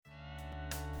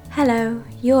Hello,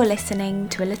 you're listening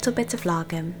to A Little Bit of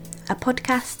Lagom, a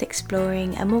podcast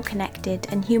exploring a more connected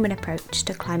and human approach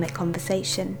to climate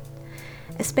conversation.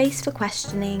 A space for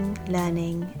questioning,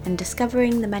 learning, and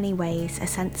discovering the many ways a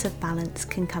sense of balance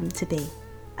can come to be.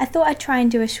 I thought I'd try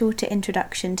and do a shorter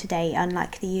introduction today,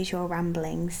 unlike the usual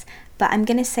ramblings, but I'm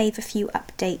going to save a few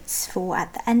updates for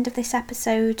at the end of this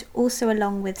episode, also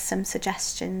along with some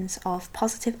suggestions of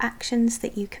positive actions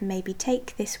that you can maybe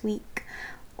take this week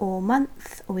or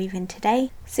month or even today.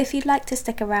 So if you'd like to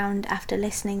stick around after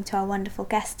listening to our wonderful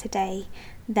guest today,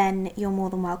 then you're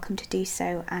more than welcome to do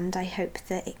so, and I hope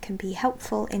that it can be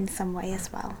helpful in some way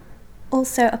as well.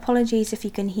 Also, apologies if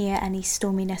you can hear any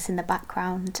storminess in the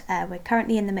background. We're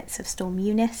currently in the midst of Storm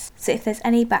Eunice, so if there's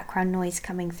any background noise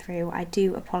coming through, I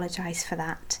do apologise for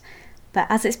that. But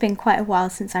as it's been quite a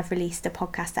while since I've released a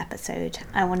podcast episode,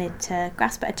 I wanted to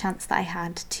grasp at a chance that I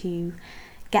had to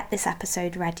get this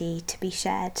episode ready to be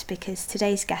shared, because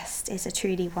today's guest is a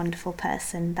truly wonderful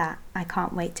person that I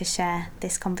can't wait to share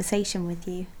this conversation with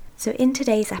you. So in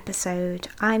today's episode,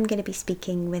 I'm going to be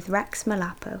speaking with Rex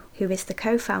Malapo, who is the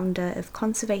co-founder of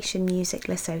Conservation Music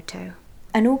Lesotho,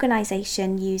 an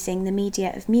organisation using the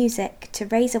media of music to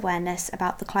raise awareness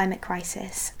about the climate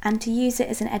crisis and to use it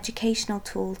as an educational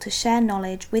tool to share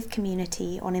knowledge with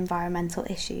community on environmental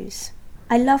issues.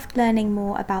 I loved learning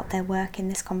more about their work in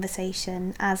this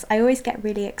conversation, as I always get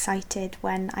really excited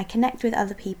when I connect with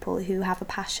other people who have a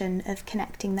passion of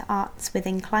connecting the arts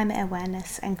within climate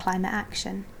awareness and climate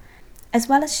action. As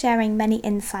well as sharing many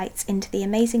insights into the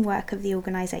amazing work of the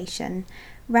organisation,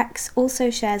 Rex also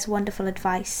shares wonderful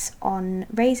advice on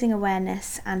raising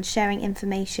awareness and sharing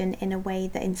information in a way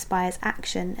that inspires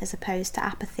action as opposed to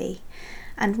apathy,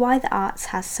 and why the arts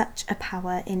has such a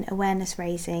power in awareness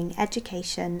raising,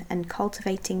 education, and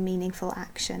cultivating meaningful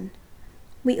action.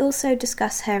 We also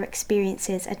discuss her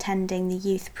experiences attending the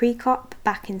Youth Pre-COP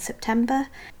back in September,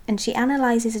 and she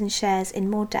analyses and shares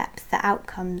in more depth the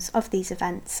outcomes of these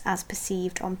events as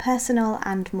perceived on personal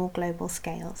and more global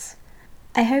scales.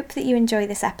 I hope that you enjoy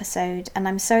this episode, and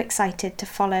I'm so excited to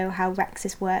follow how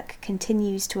Rex's work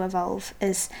continues to evolve,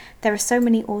 as there are so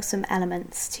many awesome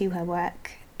elements to her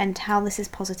work, and how this is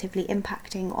positively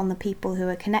impacting on the people who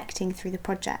are connecting through the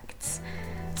projects.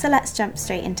 So let's jump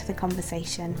straight into the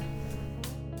conversation.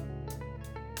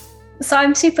 So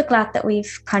I'm super glad that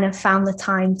we've kind of found the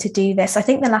time to do this. I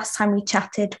think the last time we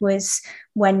chatted was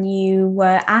when you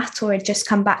were at or had just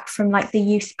come back from like the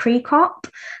Youth Pre-COP.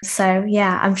 So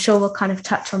yeah, I'm sure we'll kind of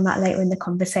touch on that later in the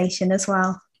conversation as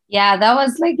well. Yeah, that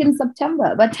was like in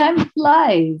September, but time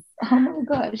flies. Oh my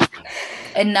gosh.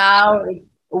 And now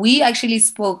we actually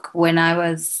spoke when I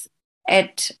was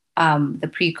at the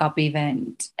pre-COP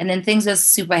event, and then things were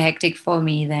super hectic for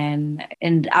me then.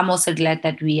 And I'm also glad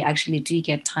that we actually do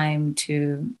get time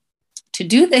to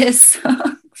do this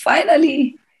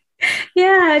finally.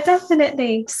 Yeah,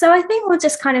 definitely. So I think we'll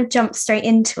just kind of jump straight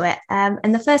into it.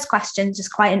 And the first question is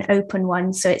just quite an open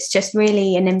one. So it's just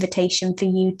really an invitation for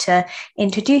you to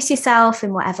introduce yourself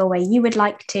in whatever way you would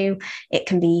like to. It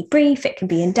can be brief, it can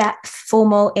be in depth,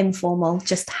 formal, informal,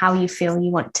 just how you feel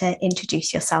you want to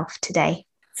introduce yourself today.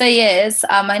 So yes,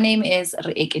 my name is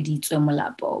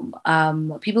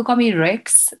Molapo. People call me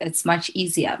Rex. It's much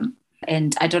easier.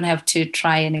 And I don't have to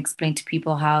try and explain to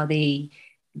people how they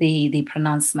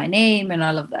pronounce my name and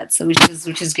all of that. So which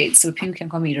is great. So people can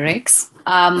call me Rex.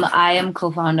 I am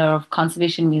co-founder of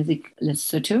Conservation Music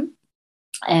Lesotho,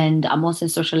 and I'm also a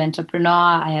social entrepreneur.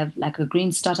 I have like a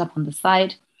green startup on the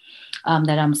side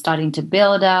that I'm starting to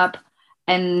build up,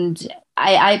 and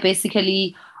I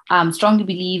basically strongly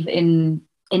believe in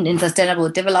sustainable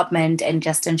development and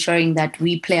just ensuring that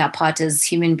we play our part as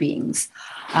human beings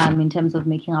in terms of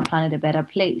making our planet a better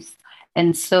place.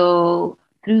 And so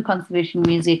through conservation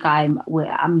music, I'm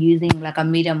using like a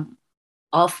medium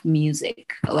of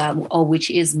music, or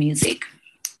which is music,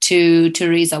 to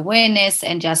raise awareness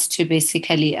and just to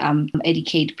basically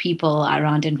educate people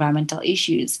around environmental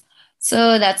issues.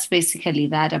 So that's basically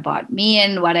that about me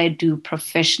and what I do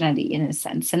professionally in a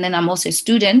sense. And then I'm also a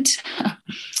student,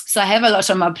 so I have a lot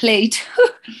on my plate.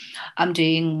 I'm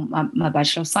doing my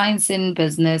Bachelor of Science in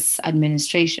Business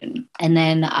Administration, and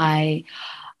then I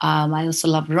also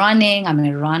love running. I'm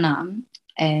a runner,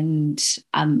 and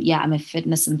I'm a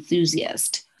fitness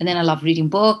enthusiast. And then I love reading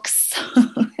books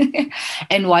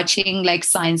and watching like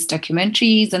science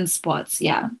documentaries and sports.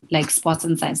 Yeah, like sports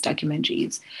and science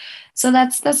documentaries. So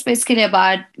that's basically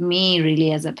about me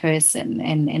really as a person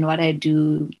and what I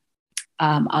do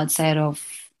outside of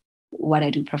what I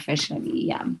do professionally.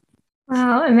 Yeah.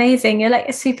 Wow, amazing. You're like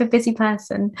a super busy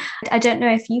person. I don't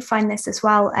know if you find this as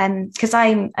well, because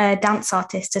I'm a dance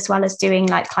artist as well as doing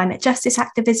like climate justice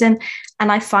activism.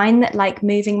 And I find that like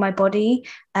moving my body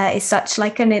is such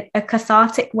like a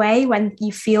cathartic way when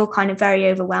you feel kind of very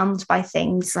overwhelmed by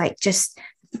things, like just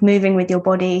moving with your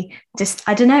body. Just,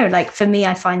 I don't know, like for me,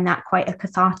 I find that quite a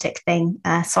cathartic thing.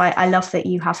 So I love that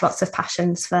you have lots of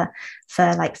passions for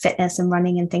like fitness and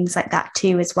running and things like that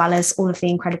too, as well as all of the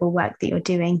incredible work that you're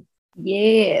doing.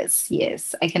 Yes,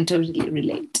 I can totally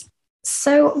relate.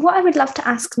 So, what I would love to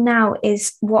ask now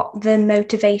is what the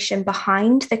motivation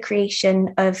behind the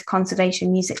creation of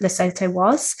Conservation Music Lesotho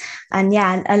was. And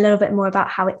yeah, a little bit more about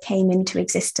how it came into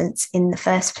existence in the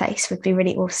first place would be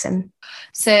really awesome.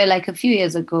 So, like a few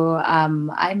years ago,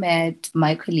 I met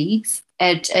my colleagues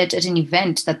at an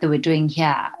event that they were doing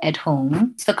here at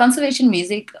home. So, conservation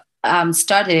music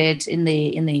started in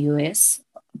the US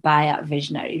by a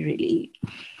visionary, really,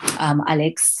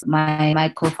 Alex,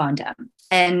 my co-founder,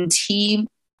 and he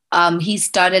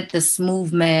started this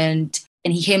movement,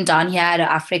 and he came down here to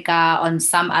Africa on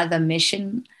some other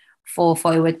mission for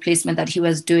a work placement that he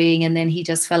was doing, and then he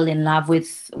just fell in love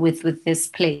with this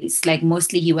place. Like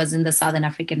mostly, he was in the Southern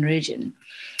African region.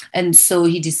 And so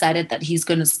he decided that he's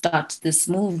going to start this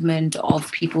movement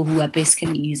of people who are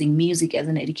basically using music as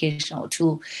an educational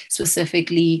tool,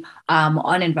 specifically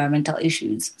on environmental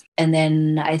issues. And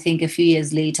then I think a few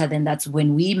years later, then that's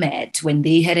when we met, when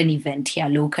they had an event here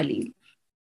locally.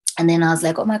 And then I was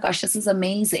like, oh my gosh, this is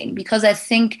amazing. Because I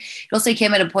think it also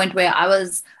came at a point where I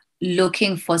was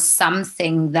looking for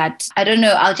something that, I don't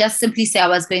know, I'll just simply say I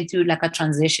was going through like a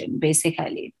transition,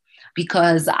 basically,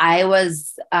 because I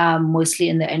was mostly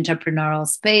in the entrepreneurial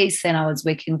space and I was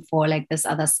working for like this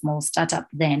other small startup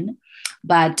then.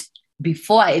 But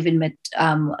before I even met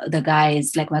the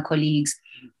guys, like my colleagues,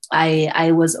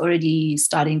 I was already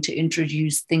starting to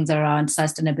introduce things around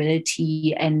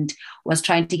sustainability and was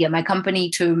trying to get my company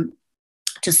to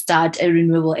start a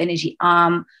renewable energy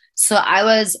arm. So I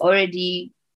was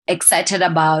already excited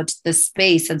about the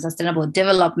space and sustainable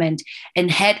development, and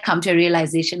had come to a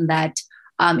realization that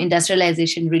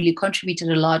industrialization really contributed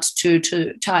a lot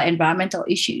to our environmental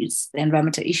issues, the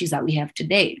environmental issues that we have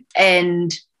today.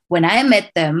 And when I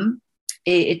met them,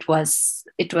 it was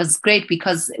great,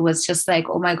 because it was just like,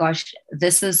 oh my gosh,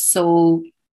 this is so,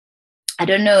 I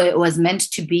don't know, it was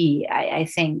meant to be, I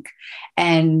think.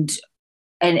 And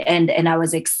I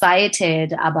was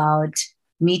excited about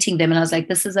meeting them, and I was like,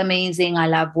 this is amazing, I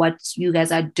love what you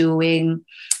guys are doing.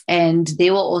 And they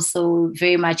were also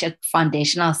very much at a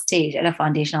foundational stage.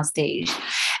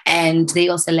 And they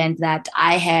also learned that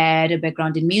I had a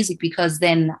background in music, because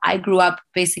then I grew up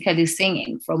basically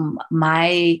singing from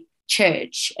my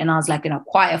church, and I was like in a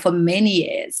choir for many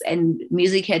years, and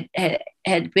music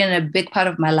had been a big part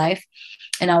of my life.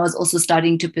 And I was also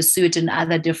starting to pursue it in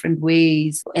other different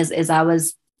ways as I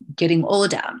was getting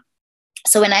older.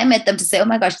 So when I met them, to say, oh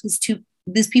my gosh,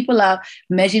 these people are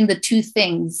merging the two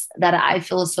things that I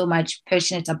feel so much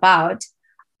passionate about.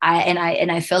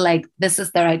 I feel like this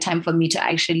is the right time for me to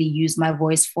actually use my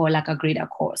voice for like a greater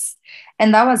cause.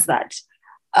 And that was that.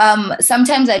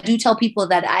 Sometimes I do tell people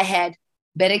that I had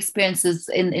better experiences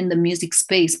in the music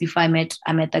space before I met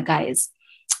the guys.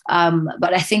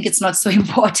 But I think it's not so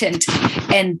important.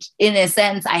 And in a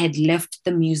sense, I had left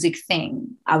the music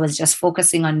thing. I was just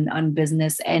focusing on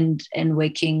business and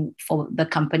working for the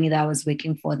company that I was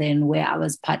working for then, where I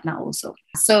was partner also.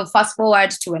 So fast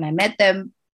forward to when I met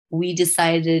them, we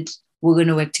decided we're going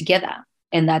to work together.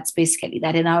 And that's basically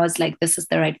that. And I was like, this is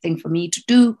the right thing for me to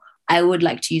do. I would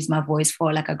like to use my voice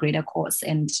for like a greater cause.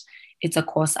 And it's a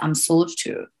cause I'm sold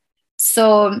to.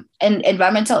 So, and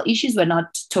environmental issues were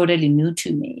not totally new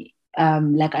to me.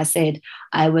 Like I said,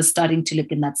 I was starting to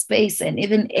look in that space. And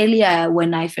even earlier,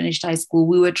 when I finished high school,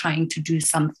 we were trying to do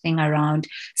something around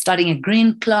starting a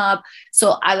green club.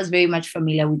 So I was very much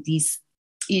familiar with these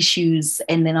issues.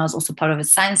 And then I was also part of a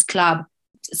science club.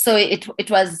 So it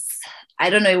was,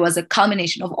 I don't know, it was a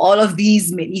culmination of all of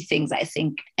these many things, I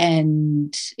think.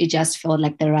 And it just felt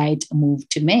like the right move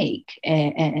to make.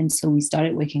 And so we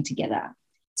started working together.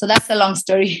 So that's the long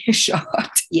story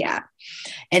short. Yeah.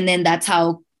 And then that's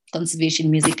how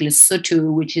Conservation Music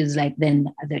Lesotho, which is like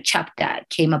then the chapter,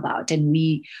 came about. And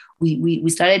we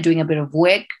started doing a bit of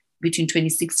work between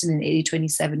 2016 and early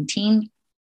 2017.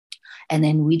 And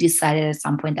then we decided at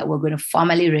some point that we're going to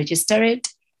formally register it.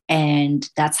 And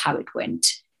that's how it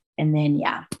went. And then,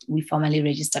 yeah, we formally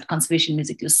registered Conservation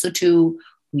Music Lesotho.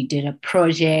 We did a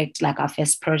project, like our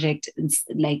first project,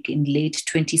 like in late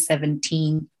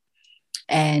 2017.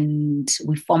 And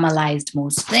we formalized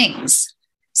most things.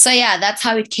 So yeah, that's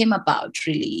how it came about,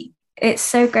 really. It's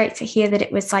so great to hear that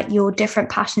it was like your different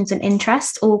passions and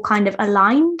interests all kind of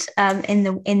aligned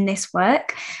in this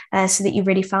work, so that you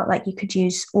really felt like you could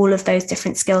use all of those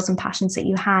different skills and passions that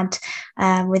you had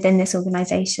within this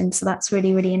organization. So that's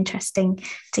really, really interesting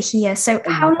to hear. So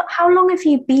how long have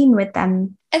you been with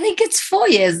them? I think it's 4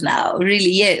 years now, really.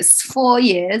 Yes, 4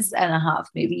 years and a half,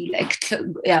 maybe, like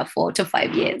 4 to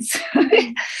 5 years.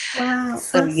 Wow,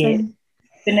 So awesome. yeah,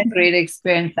 it's been a great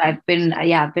experience. I've been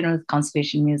with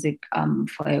Conservation Music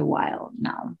for a while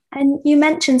now. And you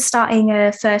mentioned starting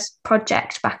a first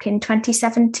project back in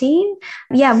 2017.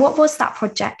 Yeah, what was that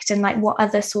project, and like what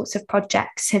other sorts of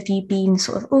projects have you been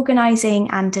sort of organizing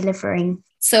and delivering?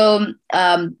 So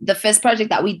the first project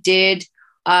that we did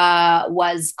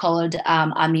was called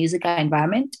Our Music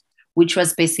Environment, which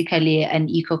was basically an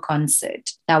eco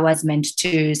concert that was meant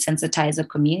to sensitize the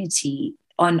community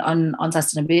on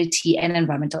sustainability and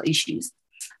environmental issues.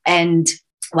 And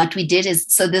what we did is,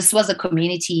 so this was a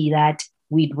community that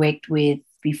we'd worked with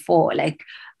before, like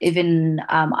even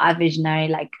our visionary,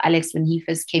 like Alex, when he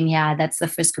first came here, that's the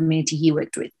first community he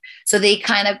worked with. So they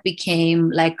kind of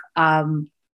became like a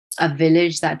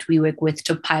village that we work with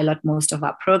to pilot most of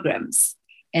our programs.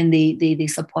 And they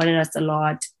supported us a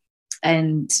lot.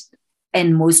 And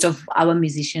most of our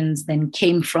musicians then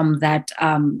came from that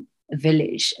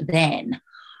village then.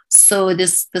 So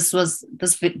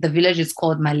the village is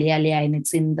called Malealia, and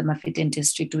it's in the Mafeking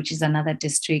district, which is another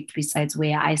district besides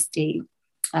where I stay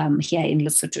here in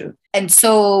Lesotho. And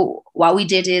so what we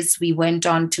did is we went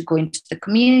on to go into the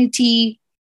community,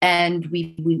 and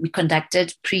we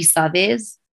conducted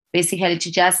pre-surveys, basically to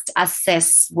just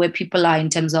assess where people are in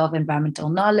terms of environmental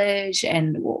knowledge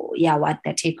and what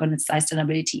their take on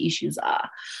sustainability issues are.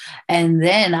 And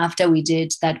then after we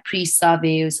did that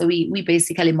pre-survey, so we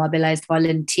basically mobilized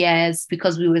volunteers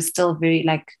because we were still very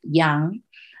young.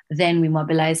 Then we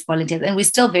mobilized volunteers, and we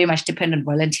still very much depend on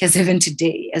volunteers even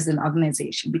today as an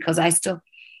organization, because I still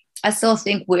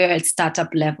think we're at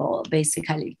startup level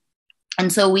basically.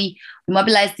 And so we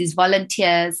mobilized these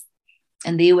volunteers,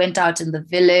 and they went out in the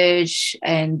village,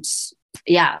 and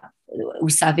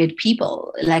we surveyed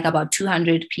people, like about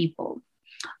 200 people.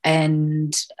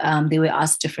 And they were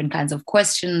asked different kinds of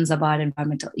questions about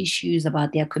environmental issues,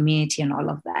 about their community and all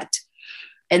of that.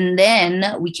 And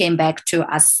then we came back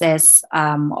to assess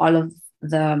all of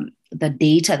the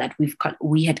data that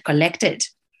we had collected,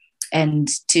 and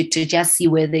to just see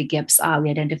where the gaps are. We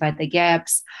identified the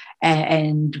gaps,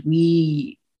 and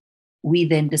we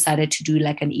then decided to do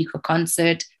like an eco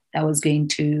concert that was going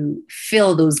to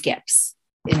fill those gaps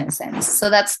in a sense. So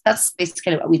that's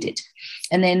basically what we did.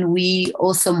 And then we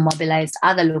also mobilized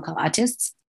other local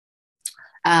artists,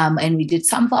 and we did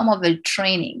some form of a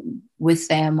training with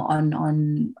them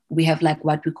on we have like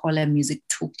what we call a music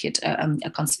toolkit, a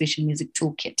conservation music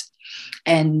toolkit,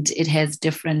 and it has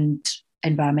different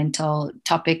environmental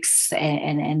topics,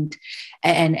 and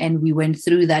we went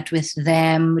through that with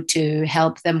them to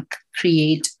help them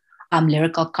create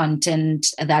lyrical content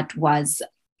that was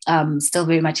still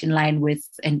very much in line with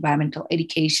environmental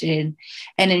education,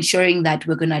 and ensuring that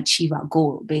we're going to achieve our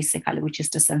goal basically, which is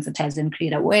to sensitize and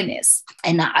create awareness.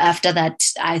 And after that,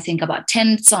 I think about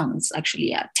 10 songs,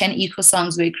 actually, 10 eco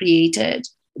songs were created.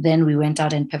 Then we went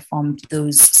out and performed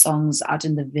those songs out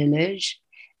in the village.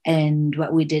 And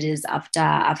what we did is after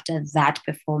that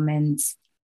performance,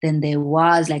 then there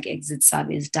was like exit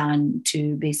surveys done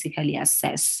to basically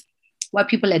assess what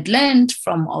people had learned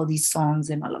from all these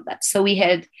songs and all of that. So we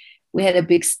had a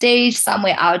big stage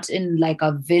somewhere out in like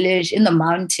a village in the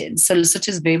mountains. So Lesotho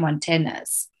is very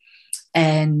mountainous,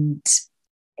 and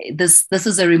this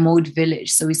is a remote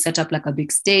village. So we set up like a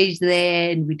big stage there,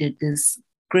 and we did this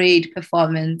great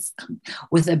performance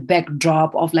with a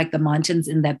backdrop of like the mountains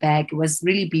in the back. It was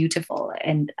really beautiful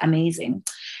and amazing.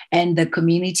 And the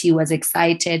community was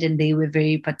excited, and they were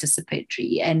very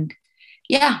participatory. And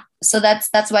so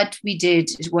that's what we did.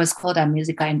 It was called Our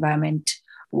Music Environment,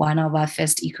 one of our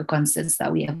first eco concerts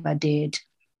that we ever did,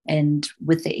 and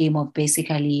with the aim of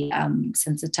basically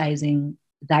sensitizing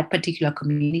that particular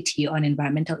community on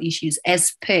environmental issues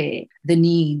as per the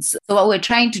needs. So what we're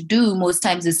trying to do most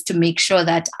times is to make sure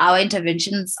that our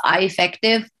interventions are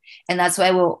effective. And that's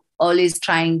why we're always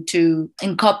trying to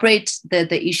incorporate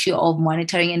the issue of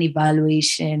monitoring and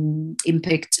evaluation,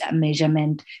 impact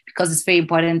measurement, because it's very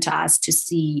important to us to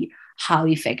see how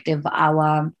effective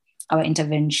our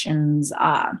interventions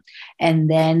are. And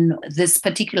then this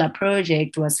particular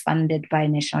project was funded by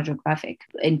National Geographic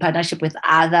in partnership with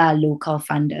other local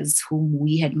funders whom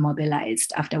we had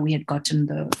mobilized after we had gotten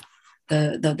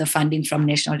the funding from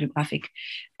National Geographic.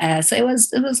 So it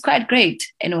was quite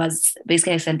great, and it was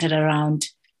basically centered around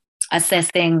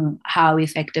assessing how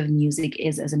effective music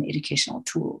is as an educational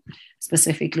tool,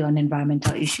 specifically on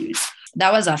environmental issues.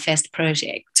 That was our first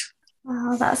project.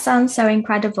 Wow, that sounds so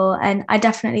incredible. And I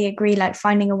definitely agree, like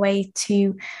finding a way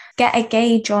to get a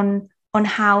gauge on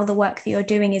how the work that you're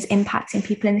doing is impacting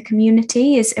people in the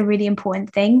community is a really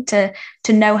important thing to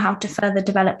know how to further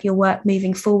develop your work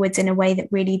moving forwards in a way that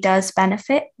really does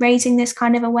benefit raising this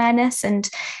kind of awareness and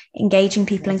engaging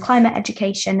people in climate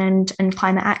education and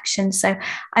climate action. So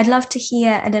I'd love to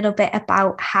hear a little bit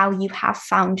about how you have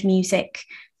found music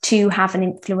to have an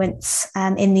influence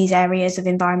in these areas of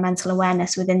environmental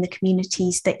awareness within the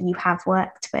communities that you have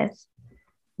worked with.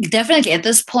 Definitely, at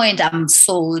this point, I'm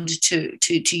sold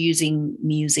to using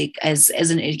music as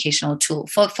an educational tool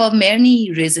for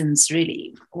many reasons.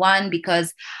 Really, one,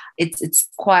 because it's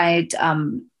quite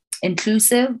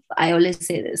inclusive. I always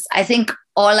say this. I think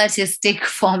all artistic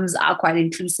forms are quite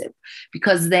inclusive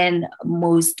because then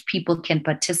most people can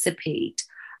participate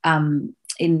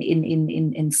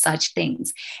in such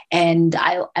things. And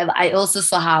I also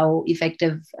saw how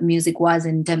effective music was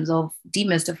in terms of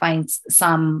demystifying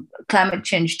some climate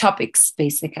change topics.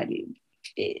 Basically,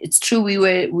 it's true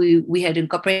we had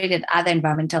incorporated other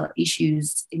environmental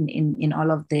issues in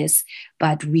all of this,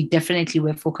 but we definitely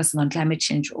were focusing on climate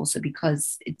change also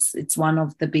because it's one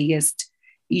of the biggest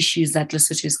issues that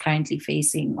Lesotho is currently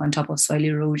facing on top of soil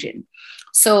erosion.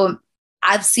 So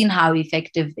I've seen how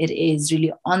effective it is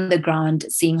really on the ground,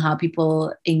 seeing how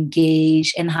people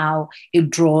engage and how it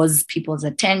draws people's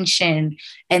attention.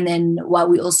 And then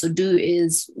what we also do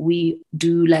is we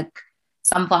do like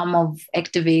some form of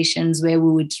activations where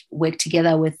we would work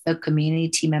together with the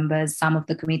community members, some of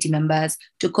the community members,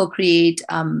 to co-create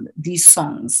these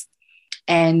songs.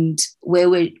 And where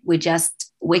we're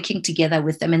just working together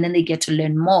with them, and then they get to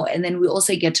learn more. And then we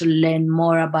also get to learn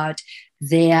more about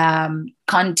their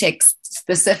context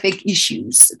specific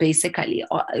issues, basically,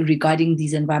 regarding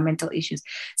these environmental issues.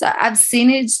 So I've seen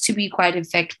it to be quite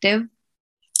effective.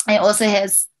 It also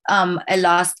has a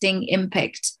lasting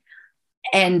impact.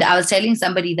 And I was telling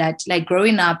somebody that, like,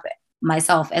 growing up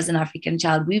myself as an African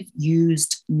child, we've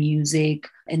used music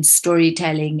and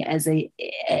storytelling as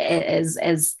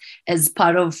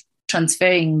part of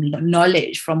transferring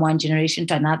knowledge from one generation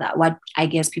to another, what I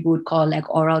guess people would call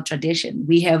like oral tradition.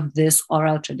 We have this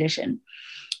oral tradition.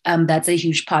 That's a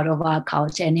huge part of our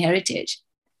culture and heritage.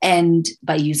 And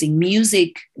by using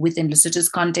music within Lesotho's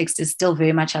context is still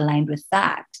very much aligned with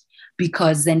that,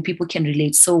 because then people can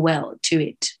relate so well to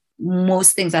it.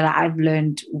 Most things that I've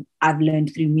learned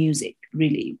through music,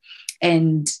 really.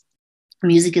 And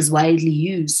music is widely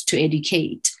used to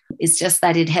educate. It's just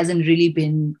that it hasn't really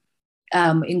been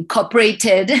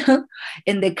incorporated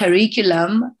in the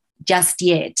curriculum just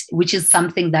yet, which is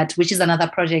another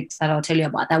project that I'll tell you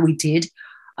about that we did,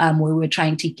 where we're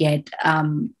trying to get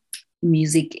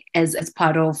music as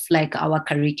part of like our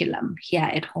curriculum here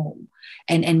at home,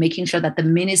 and making sure that the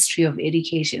Ministry of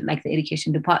Education, like the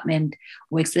education department,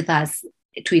 works with us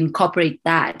to incorporate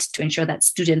that, to ensure that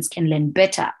students can learn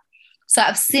better. So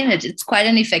I've seen it. It's quite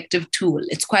an effective tool.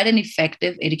 It's quite an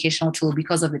effective educational tool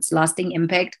because of its lasting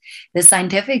impact. There's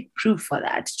scientific proof for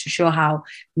that to show how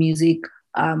music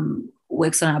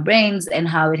works on our brains and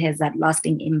how it has that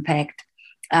lasting impact,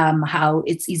 how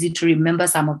it's easy to remember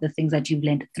some of the things that you've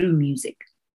learned through music,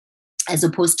 as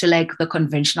opposed to like the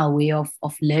conventional way of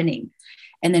learning.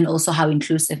 And then also how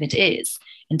inclusive it is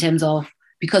in terms of,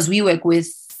 because we work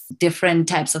with different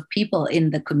types of people in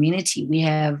the community. We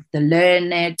have the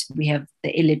learned, we have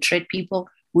the illiterate people,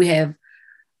 we have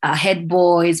head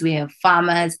boys, we have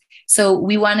farmers. So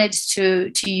we wanted to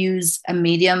use a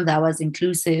medium that was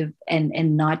inclusive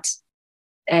and not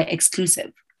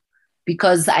exclusive,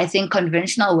 because I think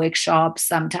conventional workshops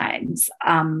sometimes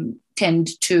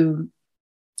tend to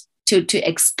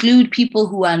exclude people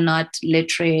who are not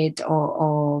literate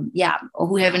or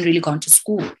who haven't really gone to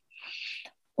school,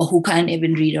 or who can't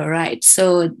even read or write.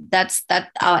 So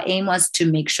that our aim was to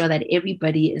make sure that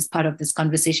everybody is part of this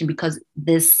conversation, because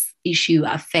this issue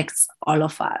affects all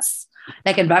of us.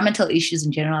 Like environmental issues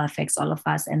in general affects all of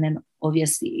us. And then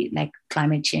obviously like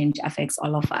climate change affects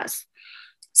all of us.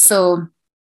 So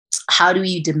how do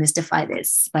we demystify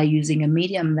this? By using a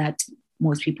medium that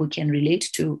most people can relate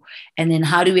to. And then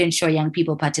how do we ensure young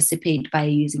people participate? By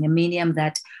using a medium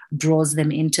that draws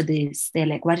them into this. They're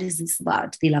like, what is this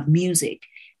about? They love music.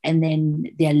 And then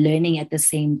they're learning at the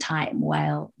same time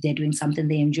while they're doing something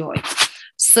they enjoy.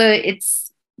 So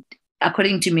it's,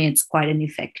 according to me, it's quite an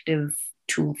effective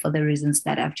tool for the reasons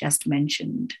that I've just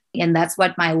mentioned. And that's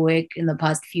what my work in the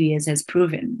past few years has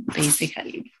proven,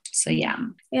 basically. So yeah.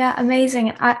 Yeah,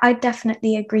 amazing. I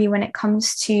definitely agree when it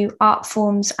comes to art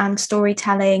forms and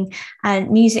storytelling and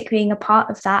music being a part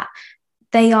of that.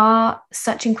 They are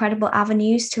such incredible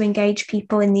avenues to engage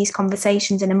people in these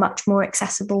conversations in a much more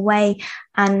accessible way.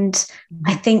 And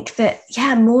I think that,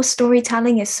 yeah, more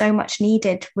storytelling is so much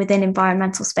needed within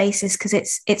environmental spaces, because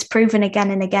it's proven again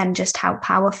and again just how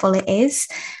powerful it is.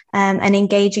 And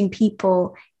engaging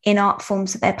people in art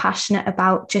forms that they're passionate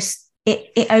about, just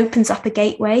it opens up a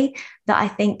gateway that I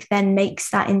think then makes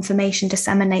that information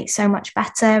disseminate so much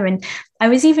better. And I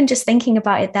was even just thinking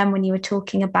about it then when you were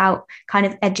talking about kind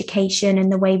of education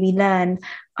and the way we learn.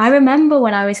 I remember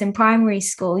when I was in primary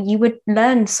school, you would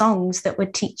learn songs that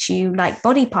would teach you like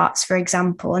body parts, for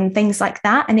example, and things like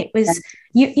that. And it was,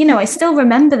 I still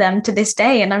remember them to this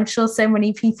day, and I'm sure so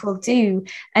many people do.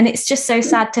 And it's just so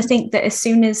sad to think that as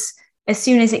soon as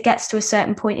it gets to a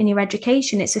certain point in your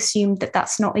education, it's assumed that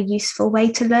that's not a useful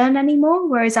way to learn anymore.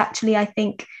 Whereas actually, I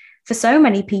think for so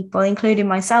many people, including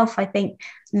myself, I think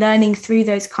learning through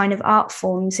those kind of art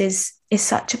forms is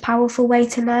such a powerful way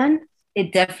to learn.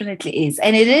 It definitely is.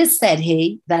 And it is said,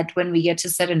 hey, that when we get to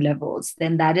certain levels,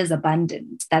 then that is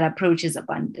abundant. That approach is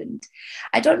abundant.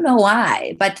 I don't know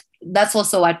why, but that's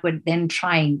also what we're then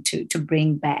trying to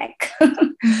bring back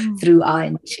through our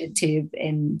initiative.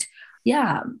 And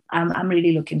yeah, I'm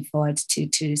really looking forward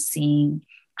to seeing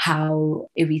how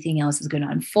everything else is going to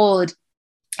unfold,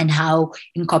 and how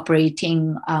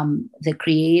incorporating the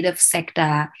creative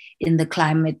sector in the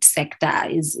climate sector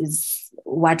is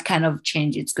what kind of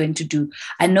change it's going to do.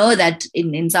 I know that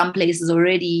in some places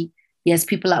already, yes,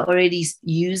 people are already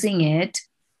using it,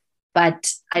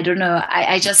 but I don't know.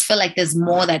 I just feel like there's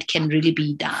more that can really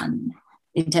be done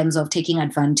in terms of taking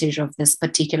advantage of this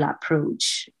particular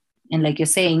approach. And like you're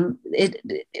saying,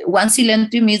 once you learn to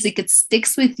do music, it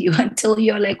sticks with you until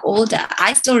you're like older.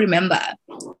 I still remember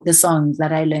the songs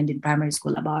that I learned in primary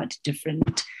school about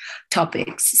different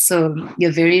topics. So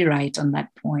you're very right on that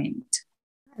point.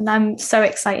 And I'm so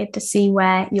excited to see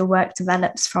where your work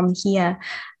develops from here.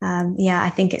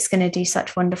 I think it's going to do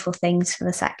such wonderful things for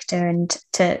the sector and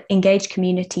to engage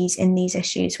communities in these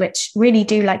issues, which really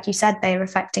do, like you said, they're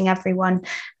affecting everyone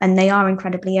and they are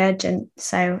incredibly urgent.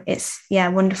 So it's,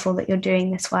 wonderful that you're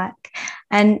doing this work.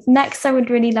 And next, I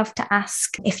would really love to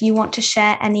ask if you want to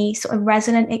share any sort of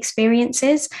resonant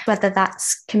experiences, whether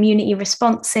that's community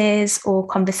responses or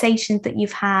conversations that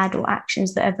you've had or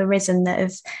actions that have arisen that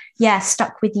have,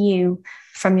 stuck with you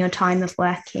from your time of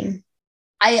working.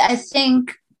 I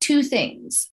think two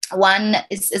things. One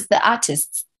is the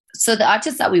artists. So the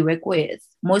artists that we work with,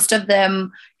 most of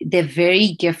them, they're very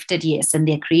gifted, yes, and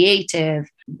they're creative,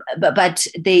 but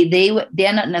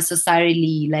they're not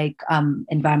necessarily like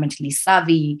environmentally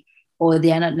savvy, or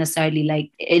they are not necessarily like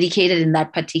educated in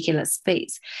that particular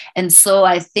space. And so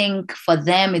I think for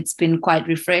them, it's been quite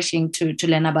refreshing to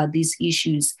learn about these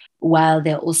issues while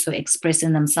they're also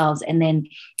expressing themselves. And then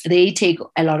they take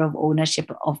a lot of ownership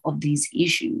of these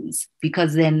issues,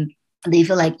 because then they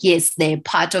feel like, yes, they're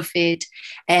part of it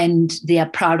and they are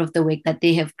proud of the work that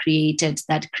they have created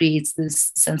that creates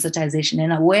this sensitization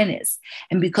and awareness.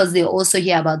 And because they also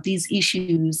hear about these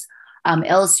issues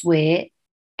elsewhere,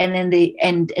 and then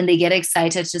they get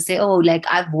excited to say, oh, like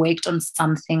I've worked on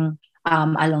something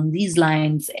along these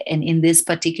lines and in this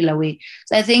particular way.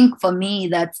 So I think for me,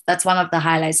 that's one of the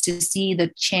highlights, to see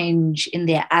the change in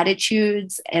their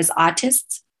attitudes as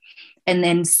artists, and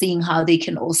then seeing how they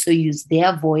can also use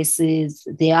their voices,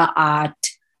 their art,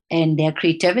 and their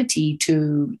creativity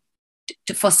to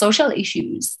for social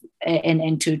issues,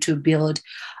 and to build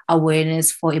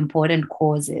awareness for important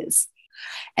causes.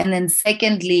 And then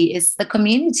secondly, is the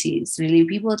communities. Really,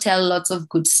 people tell lots of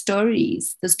good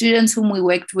stories. The students whom we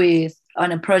worked with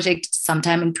on a project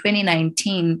sometime in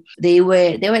 2019, they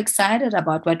were excited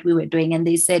about what we were doing, and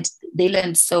they said they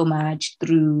learned so much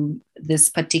through this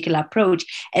particular approach,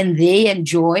 and they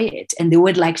enjoy it, and they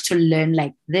would like to learn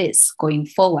like this going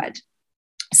forward.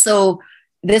 So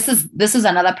this is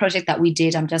another project that we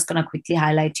did. I'm just going to quickly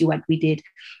highlight you what we did.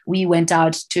 We went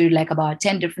out to like about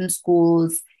 10 different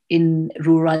schools in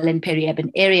rural and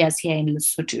peri-urban areas here in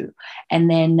Lesotho, and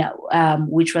then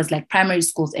which was like primary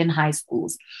schools and high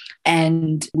schools.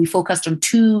 And we focused on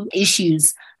two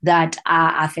issues that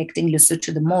are affecting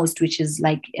Lesotho the most, which is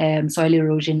like soil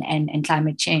erosion and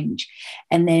climate change.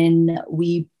 And then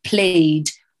we played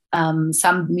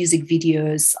some music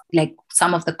videos, like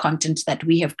some of the content that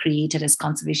we have created as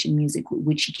Conservation Music,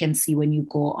 which you can see when you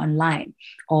go online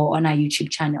or on our YouTube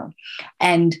channel.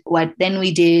 And what then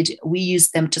we did, we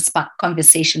used them to spark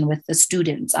conversation with the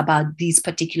students about these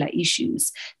particular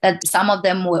issues that some of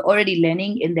them were already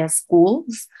learning in their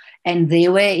schools and they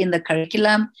were in the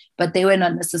curriculum, but they were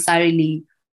not necessarily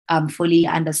fully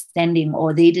understanding,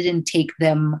 or they didn't take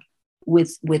them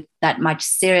with that much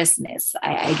seriousness,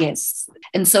 I guess.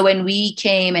 And so when we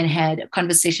came and had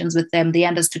conversations with them, they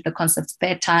understood the concepts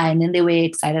better, and then they were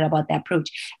excited about the approach.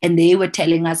 And they were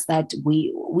telling us that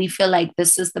we feel like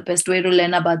this is the best way to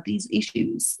learn about these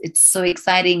issues. It's so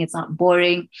exciting, it's not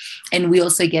boring. And we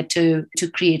also get to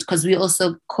create, because we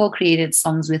also co-created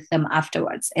songs with them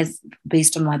afterwards, as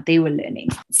based on what they were learning.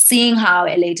 Seeing how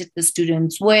elated the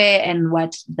students were and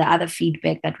what the other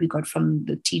feedback that we got from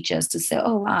the teachers to say,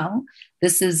 oh wow,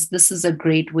 this is a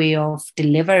great way of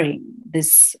delivering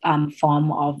this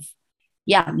form of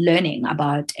learning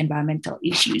about environmental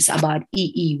issues, about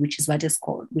EE, which is what it's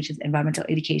called, which is environmental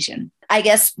education. I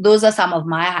guess those are some of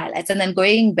my highlights. And then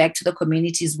going back to the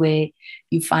communities where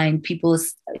you find people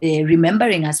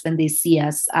remembering us when they see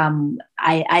us,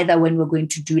 either when we're going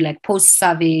to do like post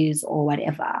surveys or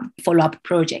whatever, follow-up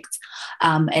projects.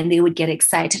 And they would get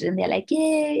excited and they're like,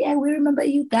 yeah, we remember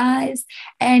you guys.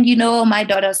 And, my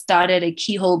daughter started a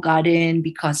keyhole garden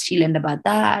because she learned about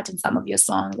that and some of your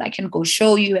songs. I can go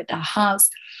show you at the house.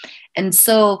 And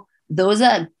so those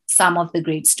are some of the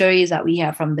great stories that we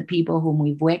hear from the people whom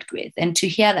we've worked with. And to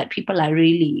hear that people are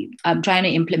really trying to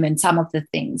implement some of the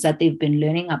things that they've been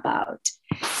learning about,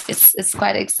 it's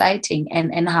quite exciting.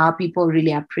 And how people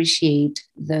really appreciate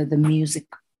the music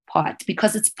part,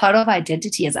 because it's part of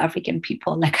identity as African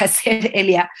people, like I said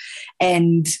earlier,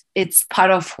 and it's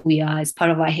part of who we are, it's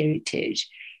part of our heritage.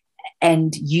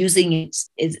 And using it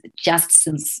is just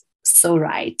seems so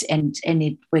right, and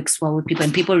it works well with people,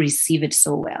 and people receive it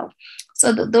so well.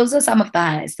 So those are some of the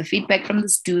highlights, the feedback from the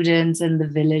students and the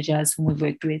villagers whom we've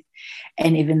worked with,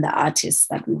 and even the artists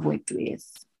that we've worked with.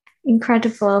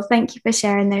 Incredible. Thank you for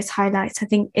sharing those highlights. I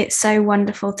think it's so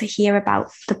wonderful to hear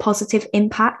about the positive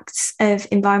impacts of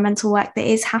environmental work that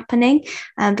is happening,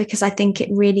 because I think it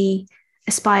really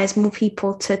aspires more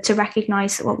people to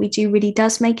recognise that what we do really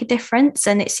does make a difference.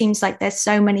 And it seems like there's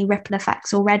so many ripple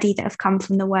effects already that have come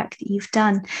from the work that you've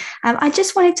done. I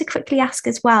just wanted to quickly ask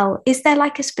as well, is there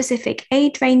like a specific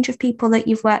age range of people that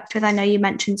you've worked with? I know you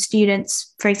mentioned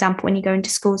students, for example, when you go into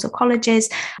schools or colleges,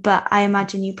 but I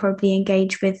imagine you probably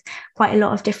engage with quite a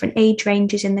lot of different age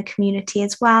ranges in the community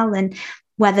as well, and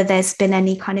whether there's been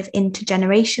any kind of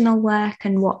intergenerational work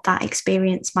and what that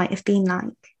experience might have been like.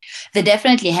 There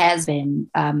definitely has been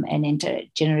an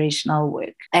intergenerational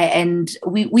work, and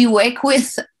we work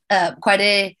with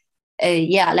quite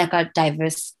a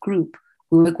diverse group.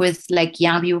 We work with like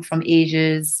young people from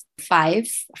ages 5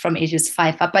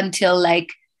 up until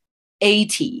like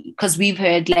 80, because we've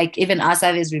heard, like, even our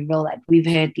surveys reveal that we've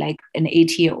heard like an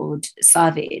 80-year-old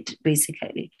surveyed,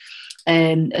 basically,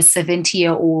 and a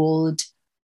 70-year-old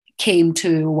came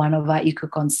to one of our eco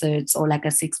concerts, or like a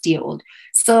 60-year-old.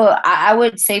 So I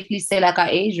would safely say like our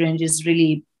age range is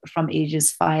really from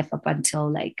ages 5 up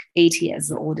until like 80 as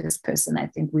the oldest person I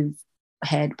think we've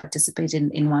had participate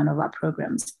in one of our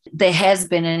programs. There has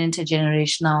been an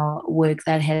intergenerational work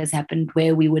that has happened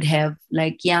where we would have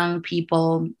like young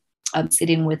people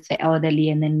sitting with the elderly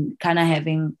and then kind of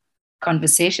having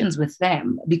conversations with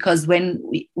them, because when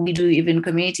we do even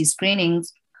community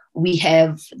screenings, we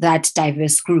have that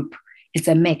diverse group. It's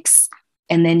a mix.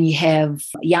 And then you have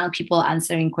young people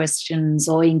answering questions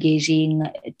or engaging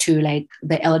to like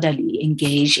the elderly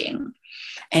engaging.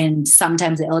 And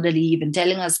sometimes the elderly even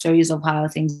telling us stories of how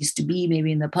things used to be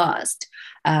maybe in the past,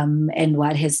 and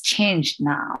what has changed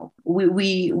now.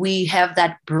 We have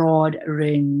that broad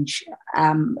range.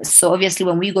 So obviously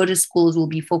when we go to schools, we'll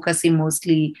be focusing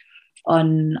mostly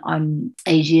on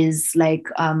ages like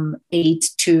 8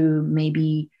 to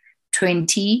maybe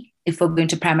 20 if we're going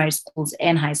to primary schools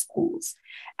and high schools.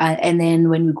 And then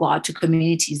when we go out to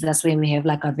communities, that's when we have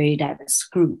like a very diverse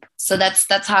group. So that's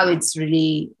how it's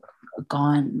really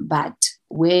gone. But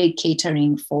we're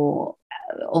catering for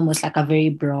almost like a very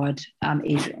broad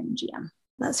age range. Yeah.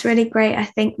 That's really great. I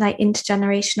think like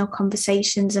intergenerational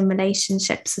conversations and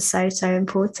relationships are so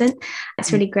important.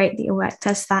 It's really great that your work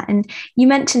does that. And you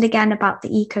mentioned again about the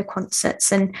eco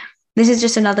concerts, and this is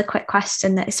just another quick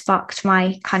question that has sparked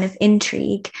my kind of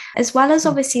intrigue. As well as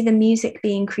obviously the music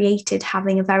being created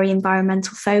having a very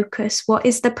environmental focus, what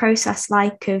is the process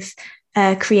like of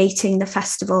creating the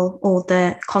festival or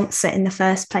the concert in the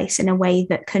first place in a way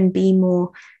that can be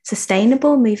more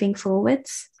sustainable moving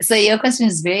forwards? So your question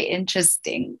is very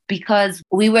interesting, because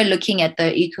we were looking at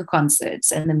the eco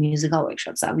concerts and the musical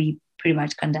workshops that we pretty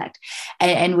much conduct.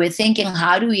 And we're thinking,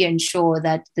 how do we ensure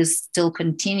that this still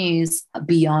continues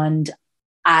beyond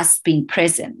us being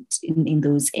present in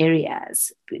those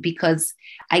areas? Because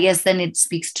I guess then it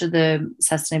speaks to the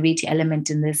sustainability element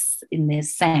in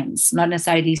this sense, not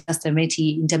necessarily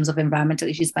sustainability in terms of environmental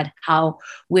issues, but how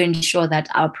we ensure that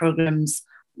our programs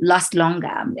last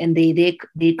longer and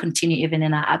they continue even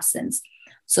in our absence.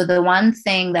 So the one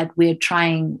thing that we're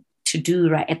trying to do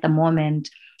right at the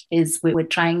moment is we're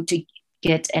trying to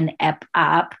get an app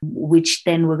up, which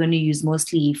then we're going to use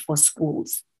mostly for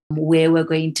schools, where we're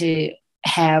going to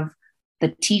have the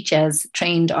teachers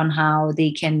trained on how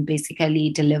they can basically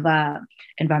deliver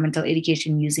environmental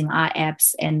education using our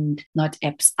apps and not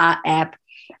apps, our app,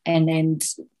 and then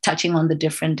touching on the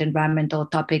different environmental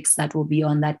topics that will be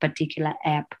on that particular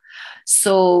app.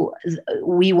 So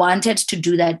we wanted to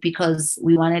do that because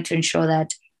we wanted to ensure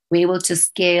that we're able to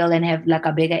scale and have like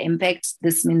a bigger impact.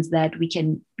 This means that we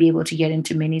can be able to get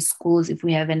into many schools if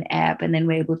we have an app, and then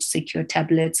we're able to secure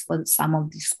tablets for some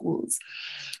of these schools.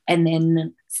 And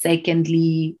then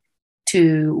secondly,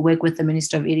 to work with the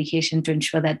Minister of Education to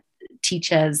ensure that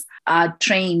teachers are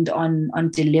trained on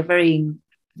delivering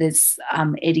this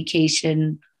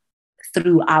education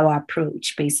through our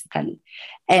approach, basically.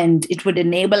 And it would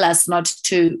enable us not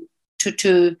to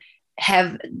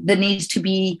have the need to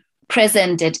be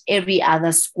present at every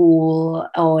other school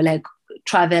or like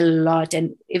travel a lot.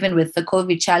 And even with the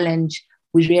COVID challenge,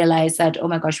 we realized that, oh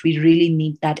my gosh, we really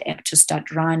need that app to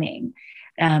start running.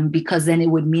 Because then it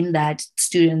would mean that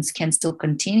students can still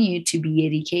continue to be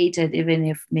educated, even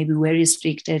if maybe we're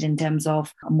restricted in terms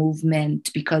of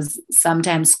movement, because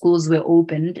sometimes schools were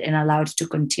opened and allowed to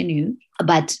continue,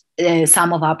 but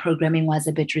some of our programming was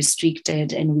a bit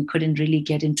restricted and we couldn't really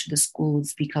get into the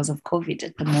schools because of COVID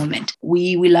at the moment.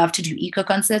 We love to do eco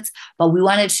concerts, but we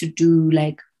wanted to do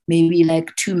maybe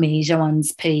 2 major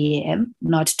ones per year,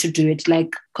 not to do it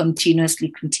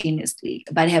continuously,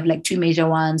 but have 2 major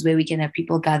ones where we can have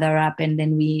people gather up and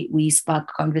then we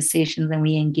spark conversations and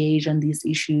we engage on these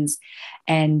issues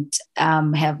and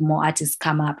have more artists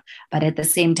come up. But at the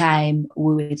same time,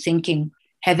 we were thinking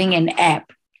having an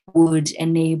app would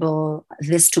enable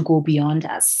this to go beyond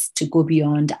us, to go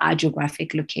beyond our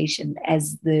geographic location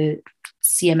as the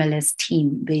CMLS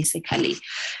team, basically.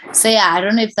 So yeah, I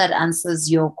don't know if that answers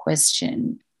your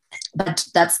question, but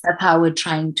that's how we're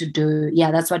trying to do.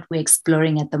 Yeah, that's what we're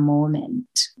exploring at the moment.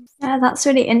 Yeah, that's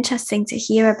really interesting to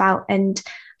hear about. And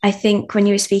I think when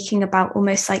you were speaking about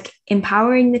almost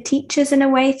empowering the teachers in a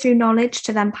way through knowledge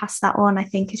to then pass that on, I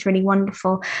think is really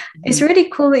wonderful. Mm-hmm. It's really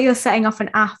cool that you're setting up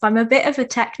an app. I'm a bit of a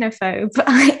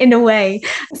technophobe in a way.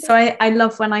 So I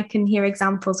love when I can hear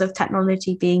examples of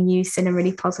technology being used in a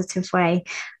really positive way.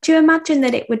 Do you imagine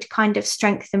that it would kind of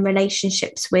strengthen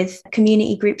relationships with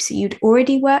community groups that you'd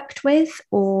already worked with,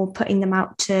 or putting them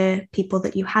out to people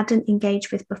that you hadn't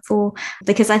engaged with before?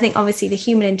 Because I think obviously the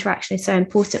human interaction is so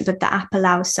important, but the app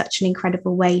allows such an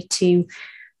incredible way to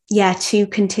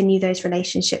continue those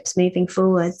relationships moving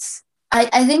forwards.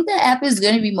 I think the app is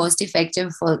going to be most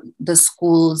effective for the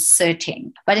schools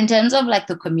setting. But in terms of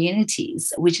the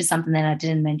communities, which is something that I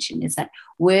didn't mention, is that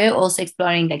we're also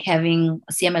exploring having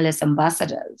CMLS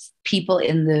ambassadors, people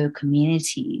in the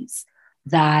communities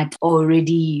that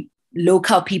already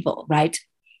local people, right?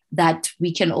 That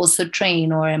we can also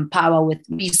train or empower with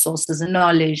resources and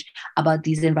knowledge about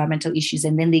these environmental issues.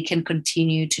 And then they can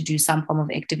continue to do some form of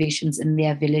activations in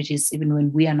their villages, even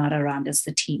when we are not around as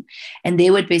the team. And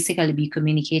they would basically be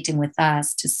communicating with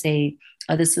us to say,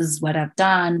 oh, this is what I've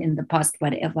done in the past,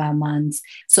 whatever months.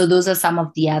 So those are some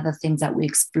of the other things that we're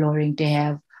exploring, to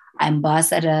have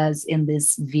ambassadors in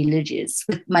these villages.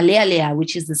 With Malealea,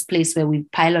 which is this place where we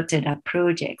piloted our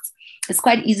projects, it's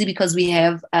quite easy because we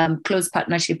have close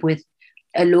partnership with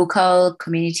a local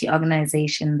community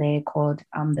organization there called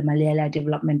the Malealea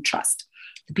Development Trust.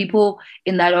 The people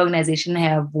in that organization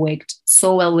have worked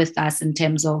so well with us in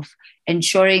terms of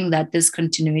ensuring that this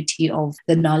continuity of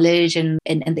the knowledge and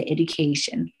the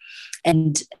education.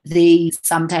 And they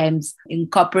sometimes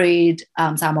incorporate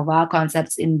some of our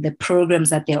concepts in the programs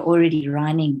that they're already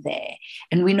running there.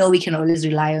 And we know we can always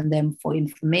rely on them for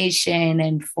information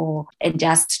and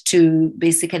just to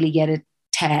basically get a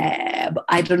tab,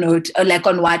 I don't know,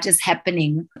 on what is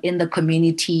happening in the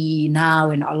community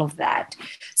now and all of that.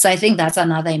 So I think that's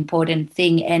another important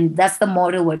thing. And that's the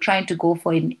model we're trying to go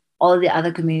for in all the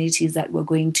other communities that we're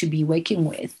going to be working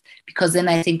with, because then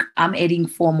I think I'm adding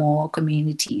 4 more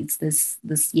communities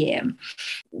this year.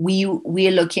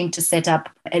 We're looking to set up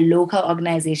a local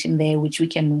organization there which we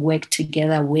can work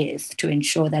together with to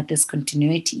ensure that there's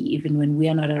continuity even when we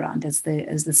are not around as the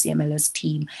CMLS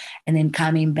team, and then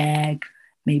coming back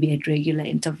maybe at regular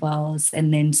intervals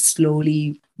and then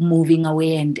slowly moving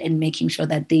away and making sure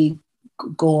that they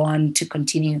go on to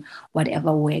continue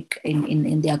whatever work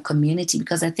in their community,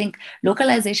 because I think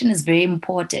localization is very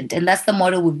important, and that's the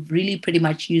model we've really pretty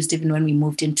much used even when we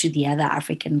moved into the other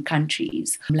African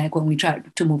countries, like when we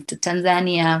tried to move to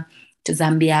Tanzania, to